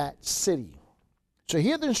for that city. So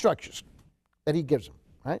here are the instructions that he gives them,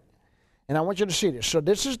 right? And I want you to see this. So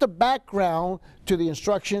this is the background to the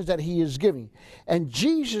instructions that he is giving. And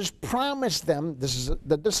Jesus promised them, this is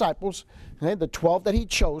the disciples, the 12 that he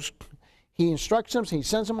chose. He instructs them, he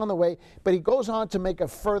sends them on the way, but he goes on to make a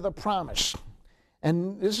further promise.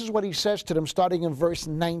 And this is what he says to them starting in verse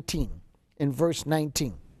 19. In verse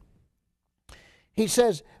 19. He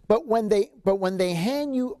says, but when they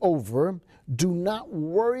hand you over, do not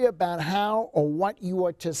worry about how or what you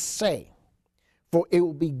are to say. For it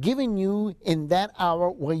will be given you in that hour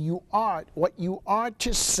what you are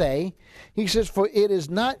to say. He says, for it is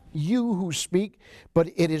not you who speak, but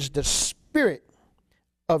it is the Spirit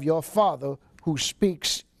of your Father who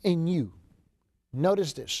speaks in you.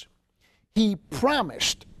 Notice this. He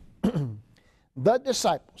promised the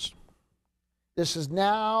disciples. This is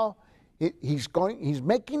now, he's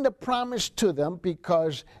making the promise to them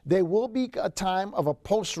because there will be a time of a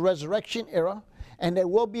post-resurrection era, and there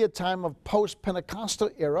will be a time of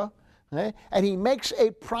post-Pentecostal era. And he makes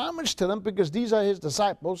a promise to them because these are his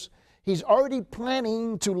disciples. He's already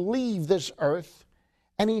planning to leave this earth.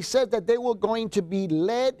 And he said that they were going to be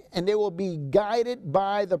led and they will be guided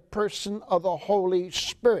by the person of the Holy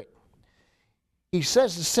Spirit. He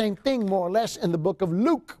says the same thing more or less in the book of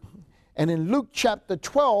Luke. And in Luke chapter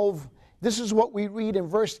 12, this is what we read in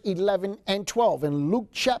verse 11 and 12. In Luke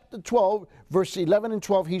chapter 12, verse 11 and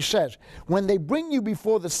 12, he says, when they bring you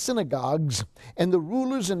before the synagogues and the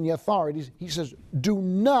rulers and the authorities, he says, do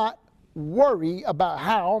not worry about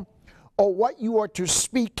how or what you are to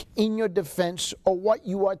speak in your defense or what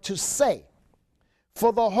you are to say.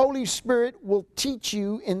 For the Holy Spirit will teach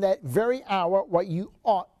you in that very hour what you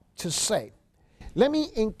ought to say. Let me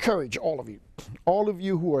encourage all of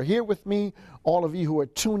you who are here with me, all of you who are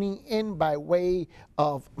tuning in by way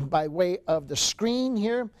of the screen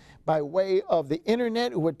here, by way of the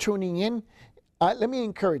internet who are tuning in, let me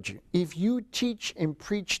encourage you. If you teach and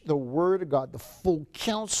preach the Word of God, the full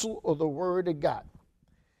counsel of the Word of God,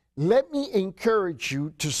 let me encourage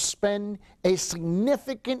you to spend a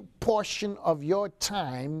significant portion of your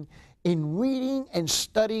time in reading and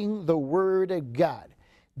studying the Word of God.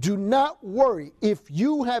 Do not worry if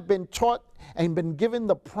you have been taught and been given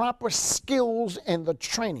the proper skills and the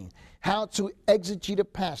training, how to exegete a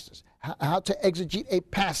passage, how to exegete a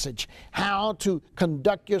passage, how to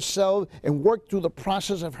conduct yourself and work through the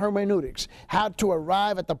process of hermeneutics, how to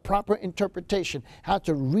arrive at the proper interpretation, how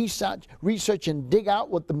to research and dig out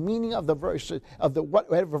what the meaning of the verses, of the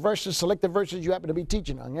whatever verses, selected verses you happen to be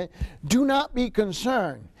teaching on. Okay? Do not be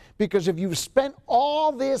concerned, because if you've spent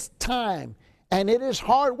all this time, and it is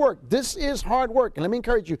hard work. This is hard work. And let me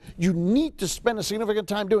encourage you, you need to spend a significant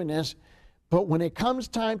time doing this. But when it comes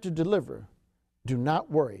time to deliver, do not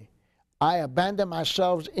worry. I abandon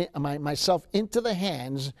myself into the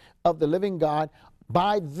hands of the living God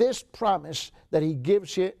by this promise that he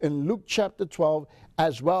gives here in Luke chapter 12,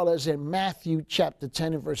 as well as in Matthew chapter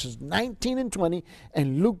 10 and verses 19 and 20,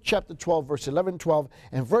 and Luke chapter 12, verse 11 and 12.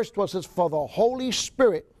 And verse 12 says, "For the Holy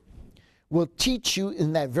Spirit will teach you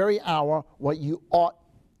in that very hour what you ought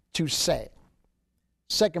to say."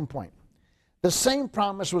 Second point, the same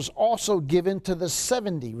promise was also given to the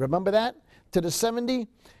 70. Remember that? To the 70?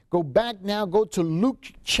 Go back now, go to Luke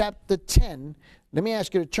chapter 10. Let me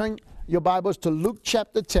ask you to turn your Bibles to Luke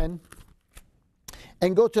chapter 10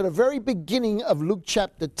 and go to the very beginning of Luke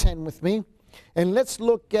chapter 10 with me. And let's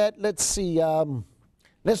look at, let's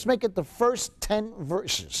make it the first 10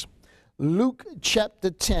 verses. Luke chapter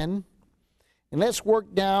 10. And let's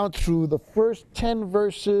work down through the first 10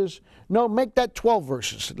 verses. No, make that 12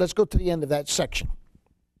 verses. Let's go to the end of that section.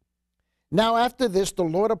 "Now after this, the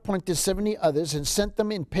Lord appointed 70 others and sent them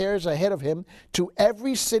in pairs ahead of him to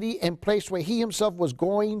every city and place where he himself was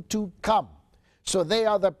going to come." So they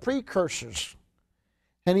are the precursors.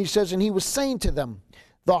 And he says, "And he was saying to them,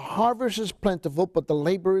 the harvest is plentiful, but the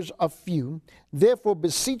laborers are few. Therefore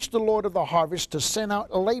beseech the Lord of the harvest to send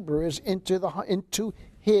out laborers into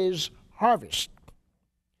his harvest.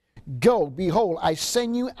 Go, behold, I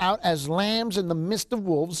send you out as lambs in the midst of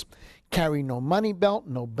wolves. Carry no money belt,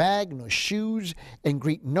 no bag, no shoes, and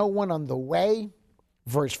greet no one on the way."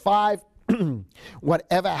 Verse 5,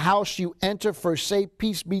 "Whatever house you enter, first say,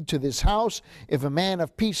 peace be to this house. If a man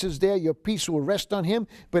of peace is there, your peace will rest on him.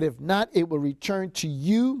 But if not, it will return to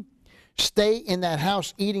you. Stay in that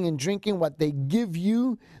house, eating and drinking what they give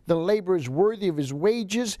you. The laborer is worthy of his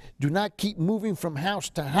wages. Do not keep moving from house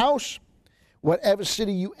to house. Whatever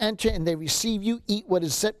city you enter and they receive you, eat what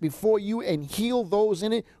is set before you and heal those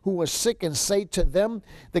in it who are sick, and say to them,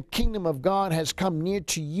 the kingdom of God has come near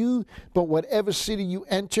to you. But whatever city you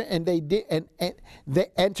enter and they do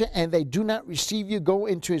not receive you, go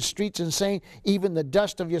into its streets and say, even the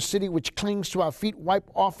dust of your city which clings to our feet,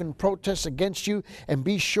 wipe off in protest against you, and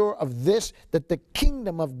be sure of this, that the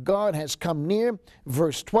kingdom of God has come near."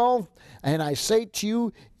 Verse 12, "And I say to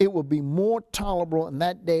you, it will be more tolerable in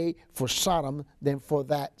that day for Sodom than for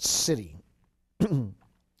that city." I'm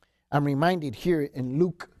reminded here in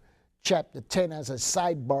Luke chapter 10 as a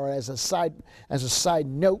sidebar, as a side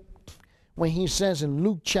note, when he says in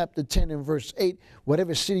Luke chapter 10 and verse 8,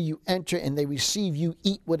 "Whatever city you enter and they receive you,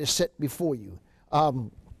 eat what is set before you."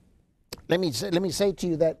 Let me say to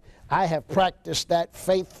you that I have practiced that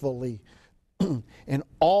faithfully in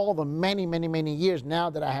all the many years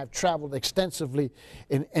now that I have traveled extensively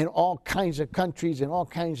in all kinds of countries, in all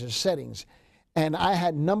kinds of settings. And I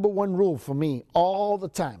had number one rule for me all the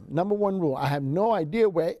time. Number one rule. I have no idea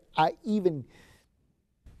how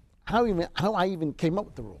I even came up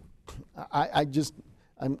with the rule. At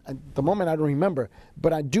the moment I don't remember.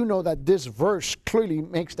 But I do know that this verse clearly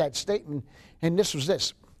makes that statement. And this was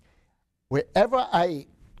this: wherever I eat,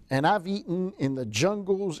 and I've eaten in the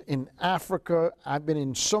jungles in Africa. I've been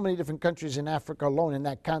in so many different countries in Africa alone, in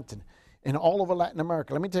that continent, and all over Latin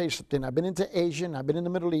America. Let me tell you something. I've been into Asia, and I've been in the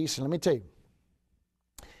Middle East, and let me tell you,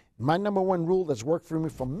 my number one rule that's worked for me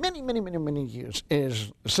for many years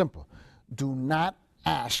is simple. Do not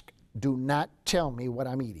ask, do not tell me what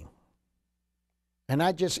I'm eating. And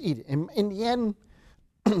I just eat it. And in the end,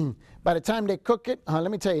 by the time they cook it,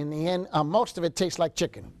 let me tell you, in the end, most of it tastes like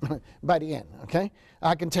chicken by the end, okay?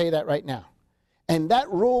 I can tell you that right now. And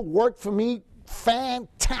that rule worked for me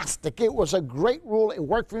fantastic. It was a great rule. It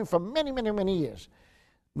worked for me for many years.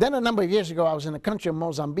 Then a number of years ago, I was in the country of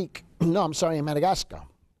Mozambique. No, I'm sorry, in Madagascar.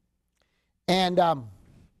 And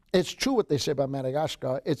it's true what they say about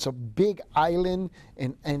Madagascar. It's a big island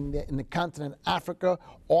in the continent of Africa,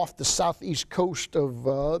 off the southeast coast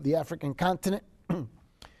of the African continent.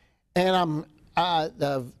 And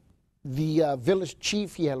the village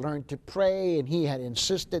chief, he had learned to pray, and he had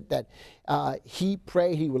insisted that he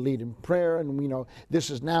pray, he would lead in prayer. And this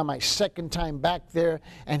is now my second time back there,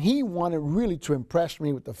 and he wanted really to impress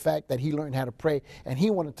me with the fact that he learned how to pray, and he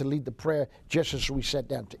wanted to lead the prayer just as we sat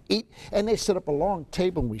down to eat. And they set up a long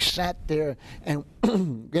table, and we sat there and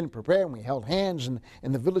getting prepared, and we held hands, and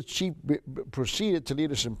the village chief proceeded to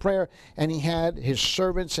lead us in prayer, and he had his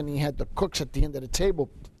servants and he had the cooks at the end of the table.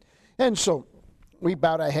 And so we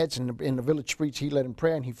bowed our heads in the village streets. He led in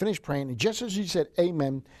prayer, and he finished praying. And just as he said,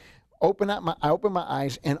 amen, I opened my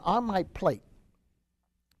eyes, and on my plate,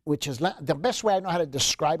 which is the best way I know how to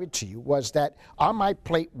describe it to you, was that on my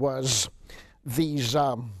plate was these,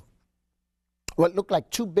 what looked like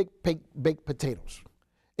two big baked potatoes,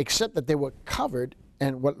 except that they were covered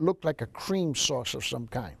in what looked like a cream sauce of some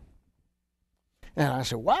kind. And I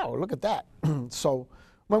said, wow, look at that. So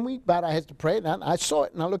when we bowed our heads to pray, and I saw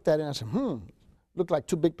it, and I looked at it, and I said, looked like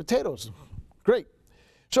two big potatoes. Great.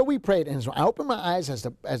 So we prayed, and so I opened my eyes as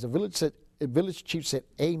the village chief said,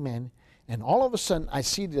 amen. And all of a sudden, I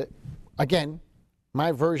see again,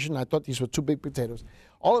 my version, I thought these were two big potatoes.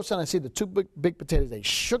 All of a sudden, I see the two big potatoes. They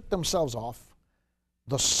shook themselves off.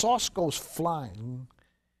 The sauce goes flying,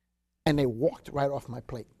 and they walked right off my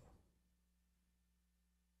plate.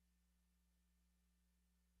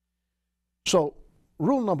 So,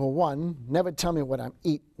 rule number one, never tell me what I'm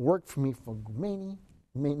eating, worked for me for many,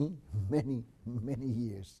 many, many, many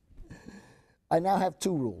years. I now have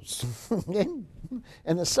two rules.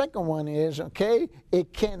 And the second one is, okay,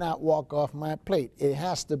 it cannot walk off my plate. It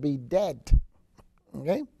has to be dead.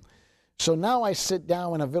 Okay? So now I sit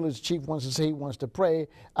down when a village chief wants to say he wants to pray.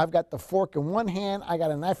 I've got the fork in one hand. I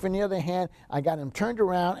got a knife in the other hand. I got him turned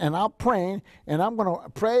around, and I'm praying, and I'm going to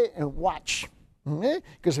pray and watch.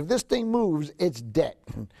 Because if this thing moves, it's dead.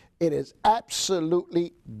 It is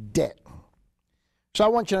absolutely dead. So I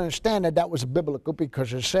want you to understand that was biblical,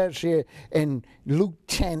 because it says here in Luke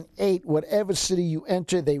 10:8, whatever city you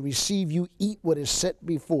enter, they receive you, eat what is set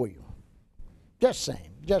before you. Just saying.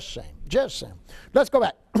 Let's go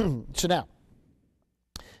back. So now,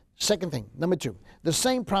 second thing, number two, the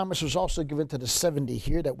same promise was also given to the 70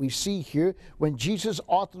 here that we see here when Jesus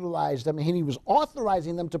authorized them, and he was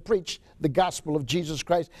authorizing them to preach the gospel of Jesus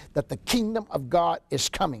Christ, that the kingdom of God is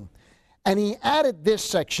coming. And he added this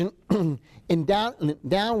section, and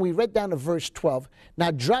down we read down to verse 12.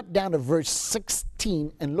 Now drop down to verse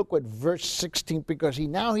 16 and look at verse 16, because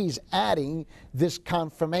he's adding this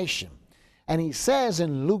confirmation. And he says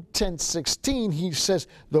in Luke 10:16, he says,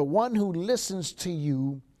 the one who listens to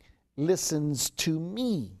you listens to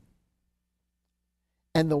me.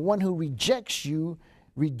 And the one who rejects you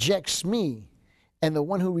rejects me. And the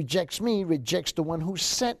one who rejects me rejects the one who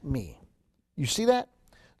sent me. You see that?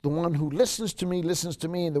 The one who listens to me,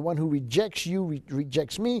 and the one who rejects you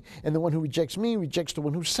rejects me, and the one who rejects me rejects the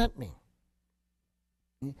one who sent me.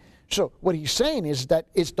 So what he's saying is that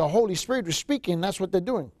it's the Holy Spirit who's speaking, and that's what they're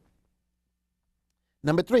doing.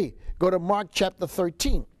 Number three, go to Mark chapter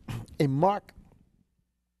 13. In Mark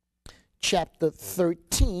chapter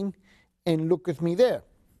 13, and look with me there.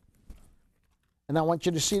 And I want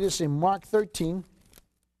you to see this in Mark 13.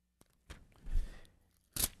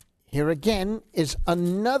 Here again is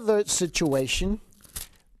another situation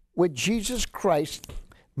where Jesus Christ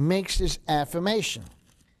makes this affirmation.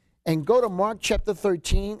 And go to Mark chapter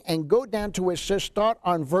 13 and go down to where it says, start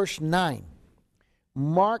on verse 9.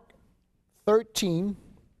 Mark 13,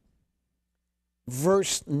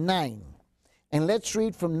 verse 9. And let's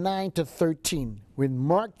read from 9 to 13. We're in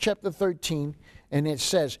Mark chapter 13, and it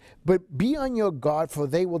says, but be on your guard, for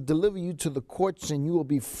they will deliver you to the courts, and you will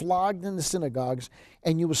be flogged in the synagogues,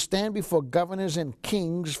 and you will stand before governors and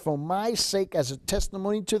kings for my sake as a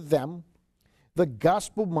testimony to them. The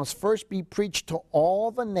gospel must first be preached to all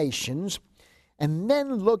the nations. And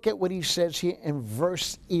then look at what he says here in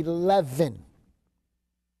verse 11.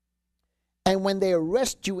 And when they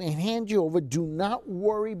arrest you and hand you over, do not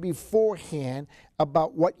worry beforehand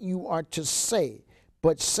about what you are to say,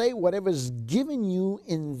 but say whatever is given you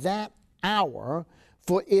in that hour,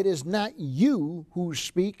 for it is not you who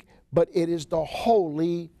speak, but it is the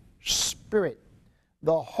Holy Spirit.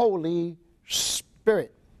 The Holy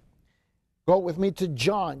Spirit. Go with me to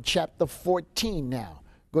John chapter 14 now.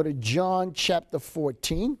 Go to John chapter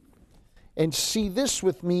 14 and see this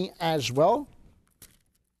with me as well.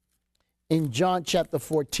 In John chapter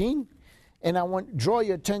 14, and I want to draw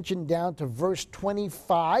your attention down to verse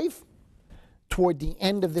 25 toward the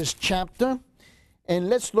end of this chapter. And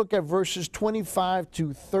let's look at verses 25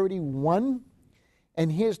 to 31. And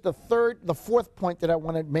here's the fourth point that I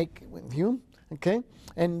want to make with you. okay?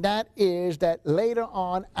 And that is that later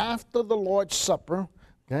on, after the Lord's Supper,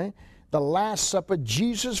 okay, the Last Supper,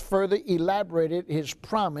 Jesus further elaborated his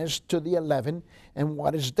promise to the 11. And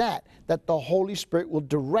what is that? That the Holy Spirit will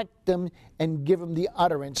direct them and give them the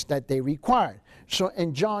utterance that they required. So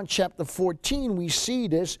in John chapter 14, we see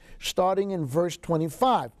this starting in verse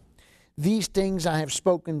 25. These things I have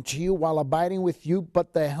spoken to you while abiding with you,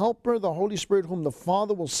 but the Helper, the Holy Spirit, whom the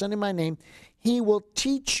Father will send in my name, he will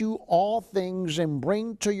teach you all things and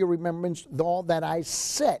bring to your remembrance all that I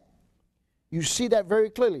said. You see that very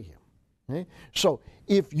clearly here. Okay? So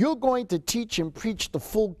if you're going to teach and preach the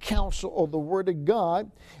full counsel of the Word of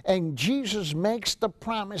God, and Jesus makes the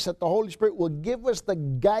promise that the Holy Spirit will give us the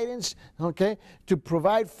guidance, okay, to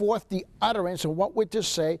provide forth the utterance and what we're to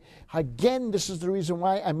say, again, this is the reason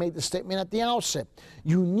why I made the statement at the outset.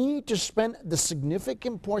 You need to spend the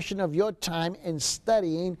significant portion of your time in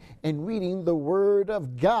studying and reading the Word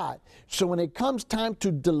of God. So when it comes time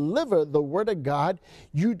to deliver the Word of God,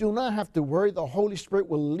 you do not have to worry. The Holy Spirit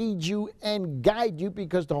will lead you and guide you,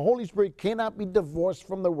 because the Holy Spirit cannot be divorced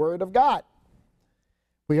from the Word of God.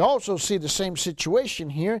 We also see the same situation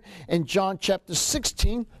here in John chapter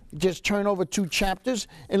 16. Just turn over 2 chapters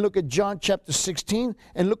and look at John chapter 16,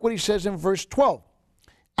 and look what he says in verse 12.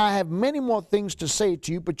 I have many more things to say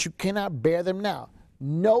to you, but you cannot bear them now.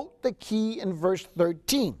 Note the key in verse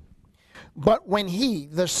 13. But when he,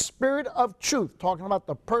 the Spirit of truth, talking about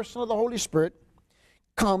the person of the Holy Spirit,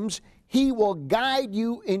 comes, he will guide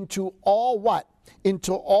you into all what?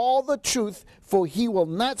 Into all the truth, for he will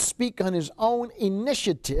not speak on his own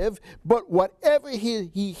initiative, but whatever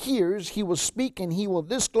he hears, he will speak, and he will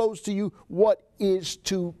disclose to you what is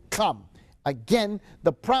to come. Again,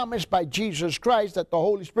 the promise by Jesus Christ that the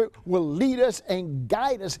Holy Spirit will lead us and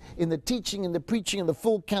guide us in the teaching and the preaching and the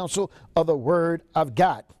full counsel of the Word of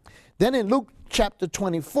God. Then in Luke chapter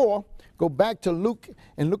 24, go back to Luke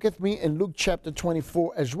and look at me in Luke chapter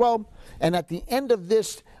 24 as well. And at the end of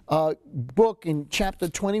this book in chapter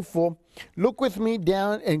 24, look with me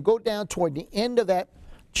down and go down toward the end of that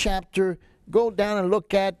chapter. Go down and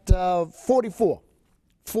look at 44.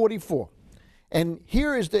 44. And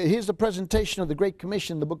here's the presentation of the Great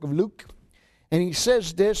Commission in the book of Luke. And he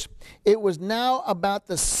says this, it was now about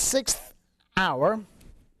the 6th hour.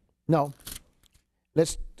 No,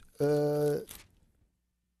 let's...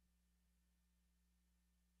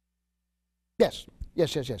 Yes.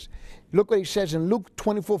 Look what he says in Luke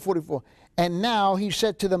 24:44. And now he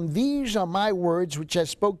said to them, these are my words which I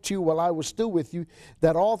spoke to you while I was still with you,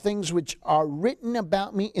 that all things which are written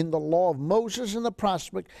about me in the law of Moses and the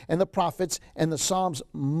prophets and the Psalms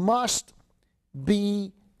must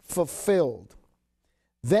be fulfilled.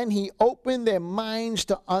 Then he opened their minds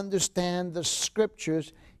to understand the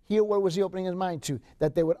scriptures. Here, what was he opening his mind to?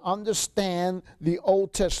 That they would understand the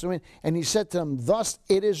Old Testament. And he said to them, thus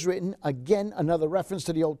it is written, again, another reference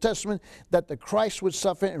to the Old Testament, that the Christ would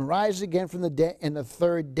suffer and rise again from the dead in the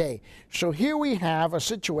 3rd day. So here we have a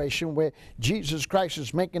situation where Jesus Christ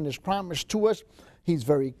is making this promise to us. He's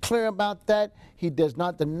very clear about that. He does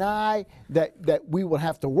not deny that we will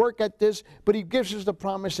have to work at this, but he gives us the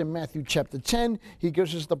promise in Matthew chapter 10. He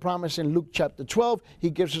gives us the promise in Luke chapter 12. He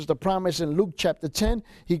gives us the promise in Luke chapter 10.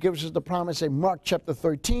 He gives us the promise in Mark chapter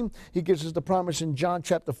 13. He gives us the promise in John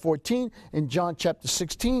chapter 14, in John chapter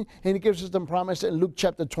 16, and he gives us the promise in Luke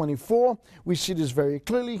chapter 24. We see this very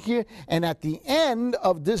clearly here. And at the end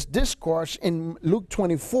of this discourse in Luke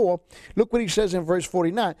 24, look what he says in verse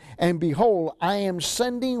 49. And behold, I am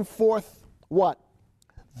sending forth what?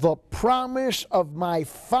 The promise of my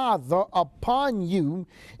Father upon you,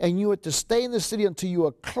 and you are to stay in the city until you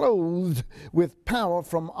are clothed with power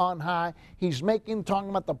from on high. He's talking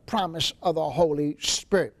about the promise of the Holy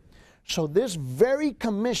Spirit. So this very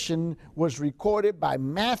commission was recorded by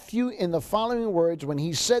Matthew in the following words when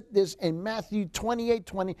he said this in Matthew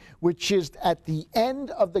 28:20, which is at the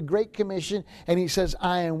end of the Great Commission. And he says,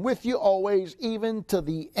 I am with you always, even to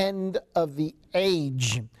the end of the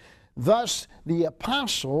age. Thus, the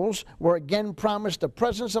apostles were again promised the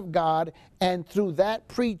presence of God, and through that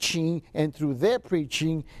preaching, and through their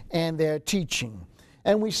preaching and their teaching.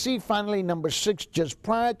 And we see finally, number 6, just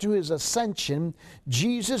prior to his ascension,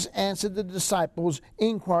 Jesus answered the disciples'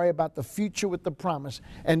 inquiry about the future with the promise.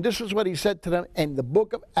 And this is what he said to them in the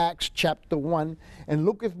book of Acts chapter 1. And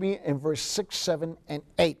look with me in verse 6, 7, and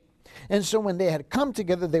 8. And so when they had come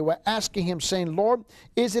together, they were asking him, saying, Lord,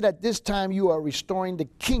 is it at this time you are restoring the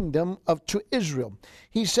kingdom to Israel?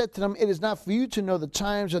 He said to them, it is not for you to know the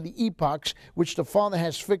times or the epochs which the Father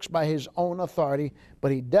has fixed by his own authority.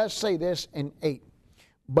 But he does say this in 8.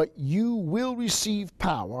 But you will receive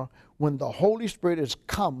power when the Holy Spirit is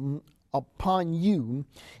come upon you,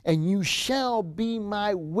 and you shall be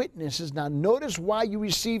my witnesses. Now notice why you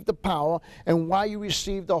received the power and why you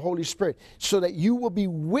received the Holy Spirit, so that you will be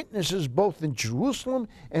witnesses both in Jerusalem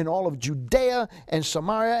and all of Judea and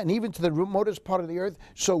Samaria and even to the remotest part of the earth.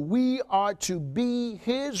 So we are to be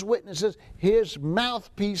his witnesses, his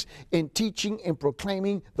mouthpiece in teaching and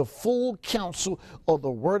proclaiming the full counsel of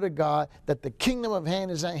the word of God, that the kingdom of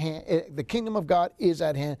hand is at hand, the kingdom of God is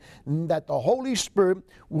at hand, that the Holy Spirit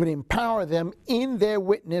would empower them in their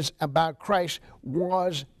witness about Christ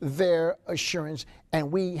was their assurance.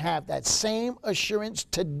 And we have that same assurance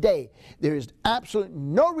today. There is absolutely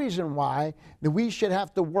no reason why that we should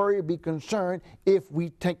have to worry or be concerned if we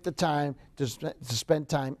take the time to spend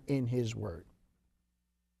time in his word.